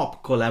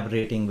stop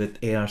collaborating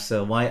with AR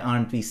Sir? Why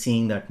aren't we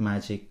seeing that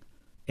magic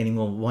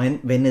anymore?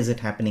 When is it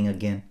happening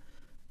again?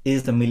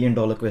 Is the $1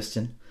 million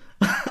question.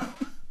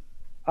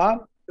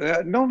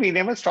 No, we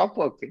never stopped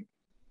working.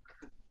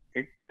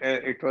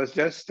 It was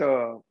just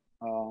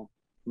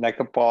like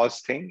a pause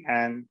thing,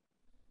 and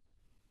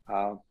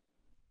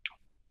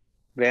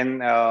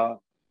when I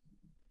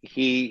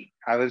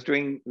was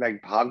doing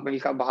like Bhag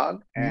Milka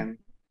Bhag, and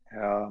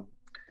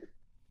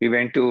we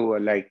went to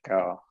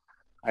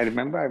I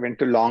remember I went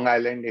to Long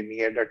Island, and he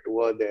had a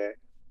tour there,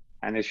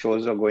 and his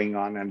shows were going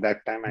on. And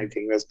that time, I think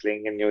he was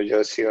playing in New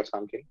Jersey or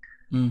something.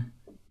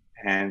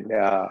 And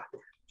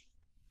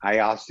I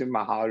asked him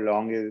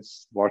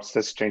what's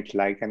the stint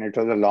like, and it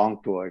was a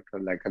long tour. It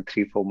was like a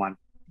 3-4 month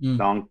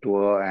long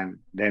tour, and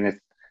then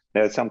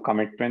there are some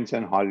commitments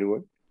in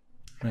Hollywood.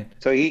 Right.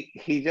 So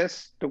he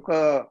just took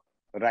a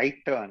right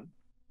turn,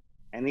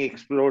 and he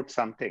explored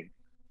something.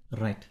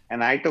 Right.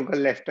 And I took a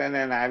left turn,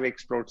 and I've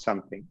explored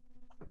something.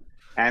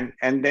 And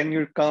then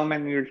you'll come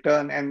and you'll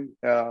turn. And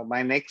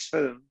my next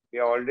film, we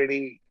are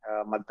already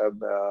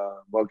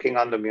working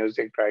on the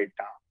music right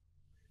now.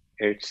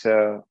 It's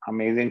an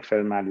amazing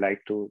film. I'd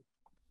like to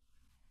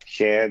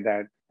share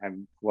that.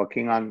 I'm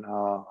working on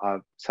a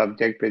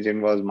subject which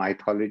involves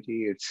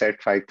mythology. It's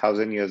set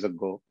 5,000 years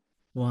ago.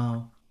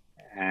 Wow.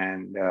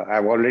 And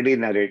I've already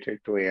narrated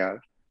to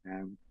AR.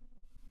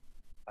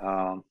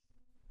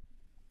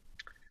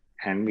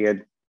 And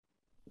we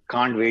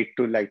can't wait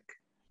to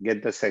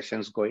get the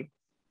sessions going.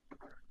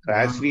 So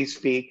as we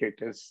speak,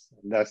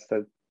 that's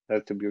the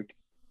beauty.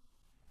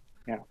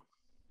 Yeah.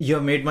 You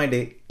have made my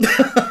day.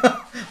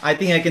 I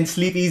think I can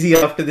sleep easy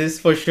after this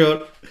for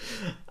sure.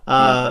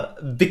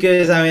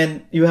 Because I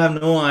mean, you have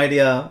no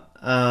idea.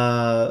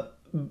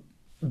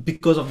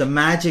 Because of the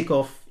magic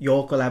of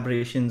your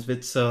collaborations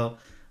with Sir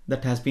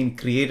that has been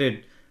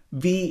created,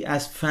 we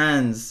as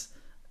fans,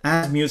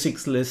 as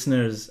music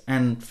listeners,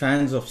 and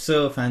fans of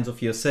Sir, fans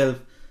of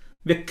yourself,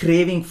 we're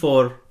craving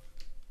for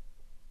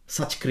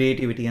such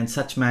creativity and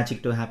such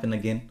magic to happen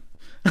again.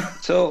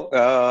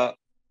 So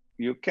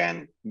you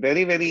can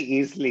very, very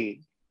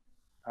easily,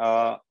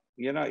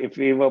 if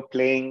we were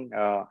playing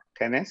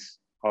tennis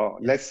or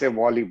let's say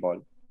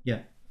volleyball,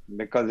 Yeah.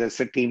 because it's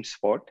a team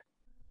sport.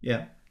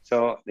 Yeah.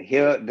 So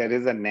here there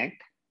is a net,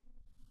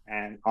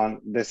 and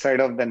on this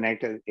side of the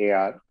net is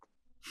AR.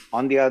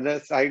 On the other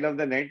side of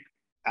the net,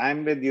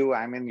 I'm with you.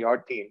 I'm in your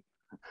team.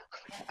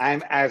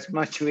 I'm as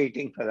much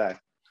waiting for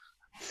that.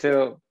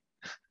 So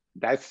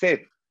that's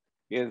it.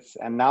 Yes,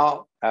 and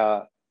now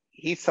I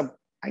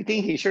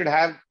think he should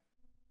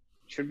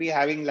be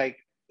having like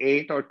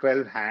 8 or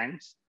 12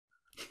 hands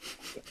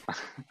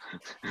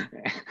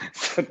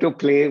so to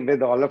play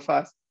with all of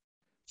us.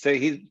 So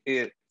he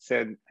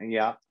said,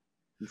 yeah.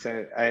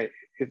 So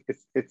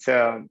it's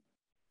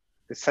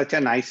such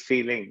a nice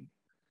feeling,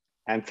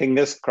 and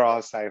fingers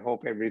crossed. I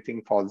hope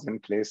everything falls in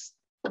place.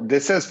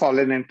 This has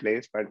fallen in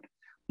place, but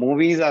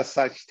movies are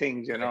such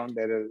things,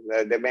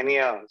 there many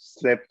a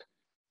slip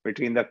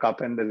between the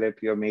cup and the lip.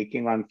 You're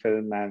making on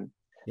film, and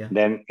Yeah.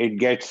 then it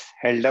gets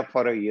held up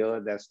for a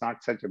year. That's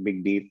not such a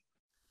big deal.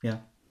 Yeah.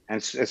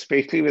 And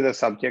especially with a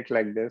subject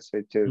like this,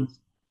 which is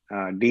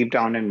deep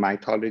down in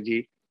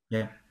mythology.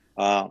 Yeah.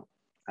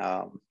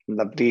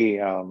 Lovely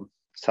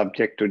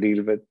subject to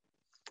deal with.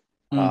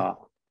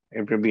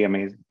 It will be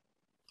amazing.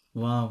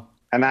 Wow.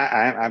 And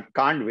I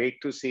can't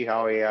wait to see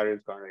how AR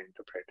is going to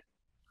interpret.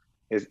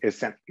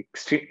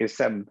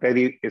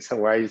 It's a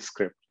wild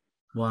script.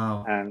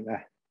 Wow. And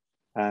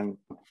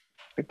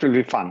it will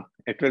be fun.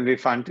 It will be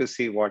fun to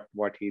see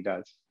what he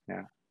does.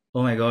 Yeah.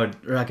 Oh my God,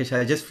 Rakesh,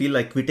 I just feel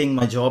like quitting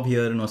my job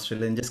here in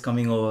Australia and just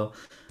coming over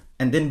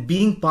and then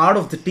being part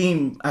of the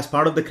team as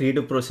part of the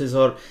creative process,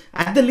 or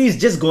at the least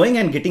just going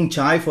and getting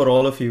chai for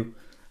all of you.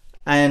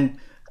 And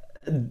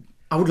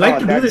I would like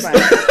to do this.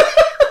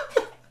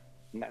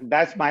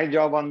 That's my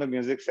job on the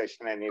music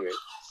session anyway.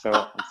 So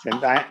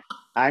since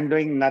I'm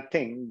doing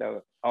nothing,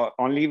 the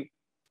only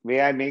way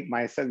I make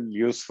myself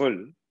useful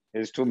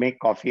is to make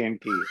coffee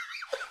and tea.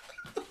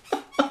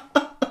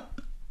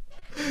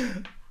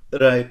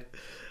 Right.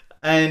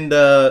 And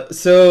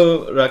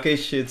so,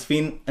 Rakesh, it's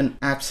been an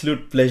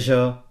absolute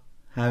pleasure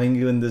having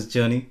you in this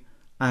journey.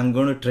 I'm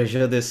going to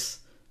treasure this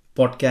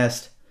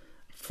podcast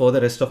for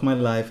the rest of my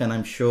life, and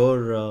I'm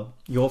sure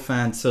your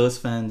fans, Sir's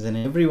fans, and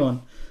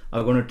everyone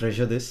are going to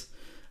treasure this.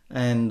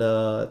 And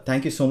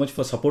thank you so much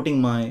for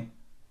supporting my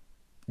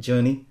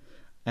journey.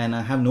 And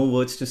I have no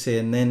words to say.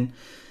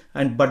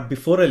 But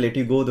before I let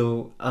you go,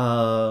 though,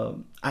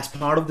 as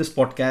part of this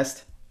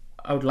podcast,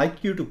 I would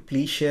like you to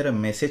please share a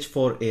message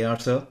for AR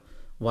sir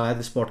via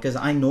this podcast.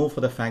 I know for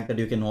the fact that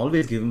you can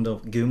always give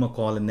him a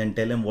call and then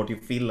tell him what you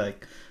feel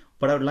like.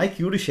 But I would like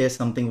you to share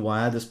something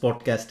via this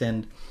podcast,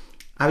 and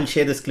I will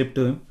share this clip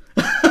to him.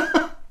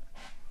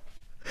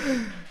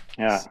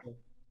 Yeah.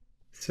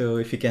 So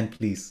if you can,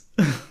 please.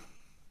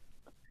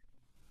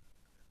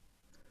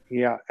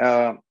 Yeah.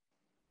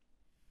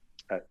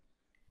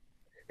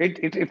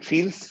 It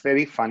feels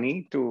very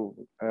funny to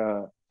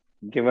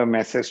give a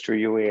message to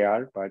you,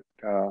 AR, but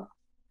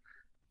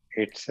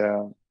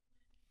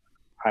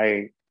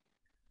I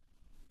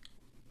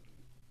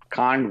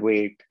can't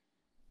wait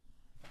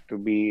to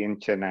be in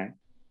Chennai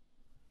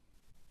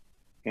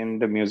in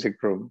the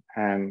music room,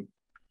 and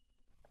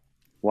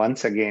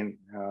once again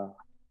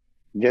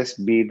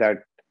just be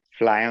that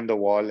fly on the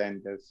wall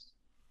and just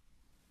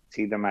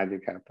see the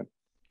magic happen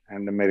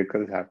and the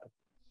miracles happen.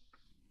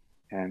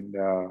 And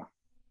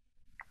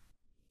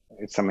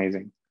it's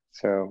amazing.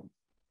 So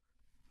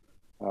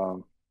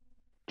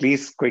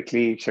please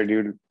quickly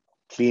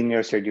clean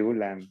your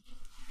schedule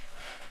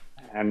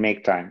and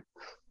make time.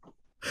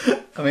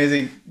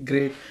 Amazing.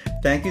 Great.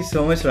 Thank you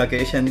so much,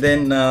 Rakesh. And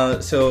then,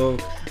 so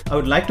I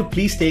would like to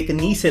please take a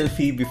knee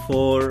selfie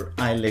before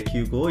I let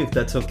you go, if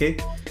that's okay.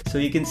 So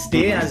you can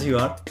stay as you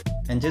are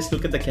and just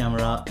look at the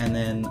camera, and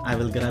then I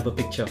will grab a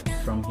picture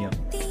from here.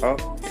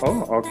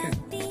 Oh, okay.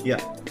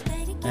 Yeah.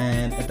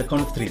 And at the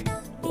count of 3.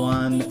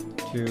 1,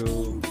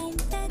 2,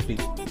 3.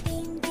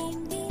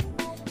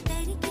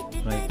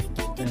 Right.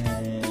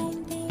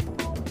 And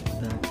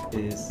that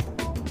is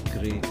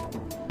great.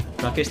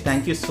 Rakesh,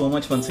 thank you so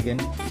much once again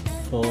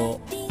for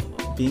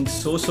being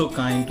so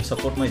kind to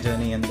support my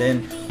journey. And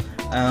then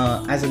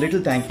as a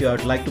little thank you, I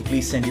would like to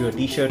please send you a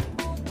t-shirt.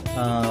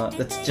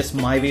 That's just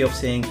my way of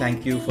saying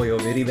thank you for your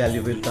very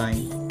valuable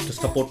time to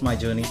support my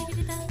journey.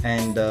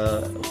 And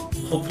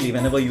hopefully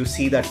whenever you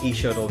see that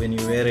t-shirt or when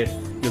you wear it,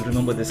 you'll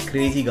remember this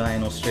crazy guy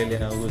in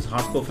Australia who is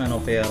hardcore fan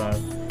of ARR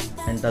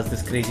and does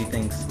these crazy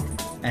things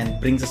and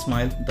brings a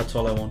smile. That's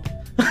all I want.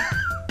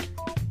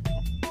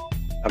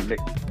 Lovely.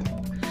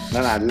 No,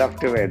 I'd love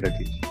to wear the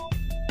t-shirt.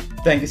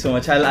 Thank you so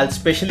much. I'll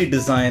specially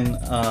design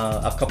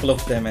a couple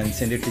of them and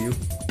send it to you.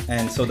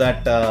 And so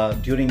that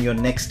during your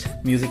next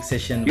music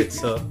session with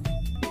Sir.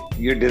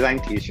 You design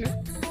t-shirt?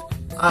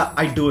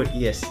 I do it,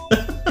 yes.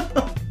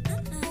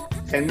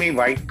 Send me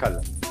white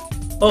color.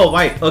 Oh,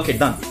 white. Okay,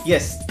 done.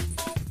 Yes.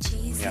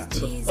 Yeah.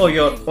 Oh,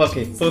 you're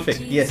okay.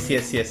 Perfect. Yes.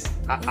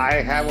 I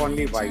have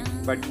only white,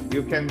 but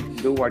you can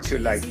do what you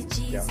like.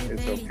 Yeah,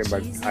 it's okay.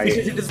 But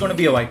it is going to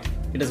be a white.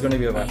 It is going to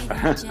be a white.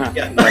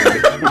 Yeah.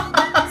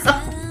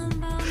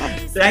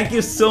 Thank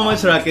you so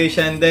much, Rakesh.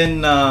 And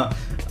then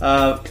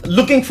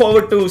looking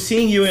forward to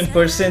seeing you in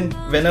person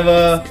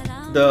whenever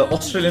the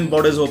Australian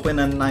borders open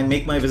and I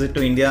make my visit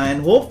to India.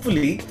 And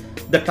hopefully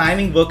the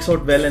timing works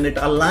out well and it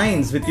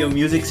aligns with your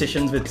music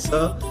sessions with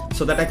Sir,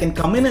 so that I can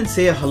come in and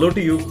say hello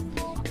to you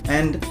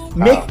and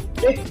make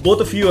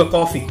both of you a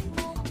coffee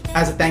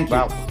as a thank you.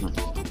 Wow.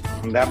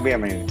 That'd be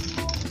amazing.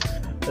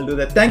 I'll do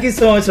that. Thank you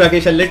so much,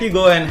 Rakesh. I'll let you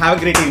go and have a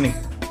great evening.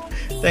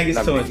 Thank you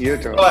so much. You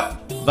too. Bye.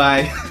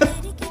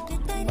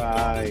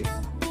 Bye.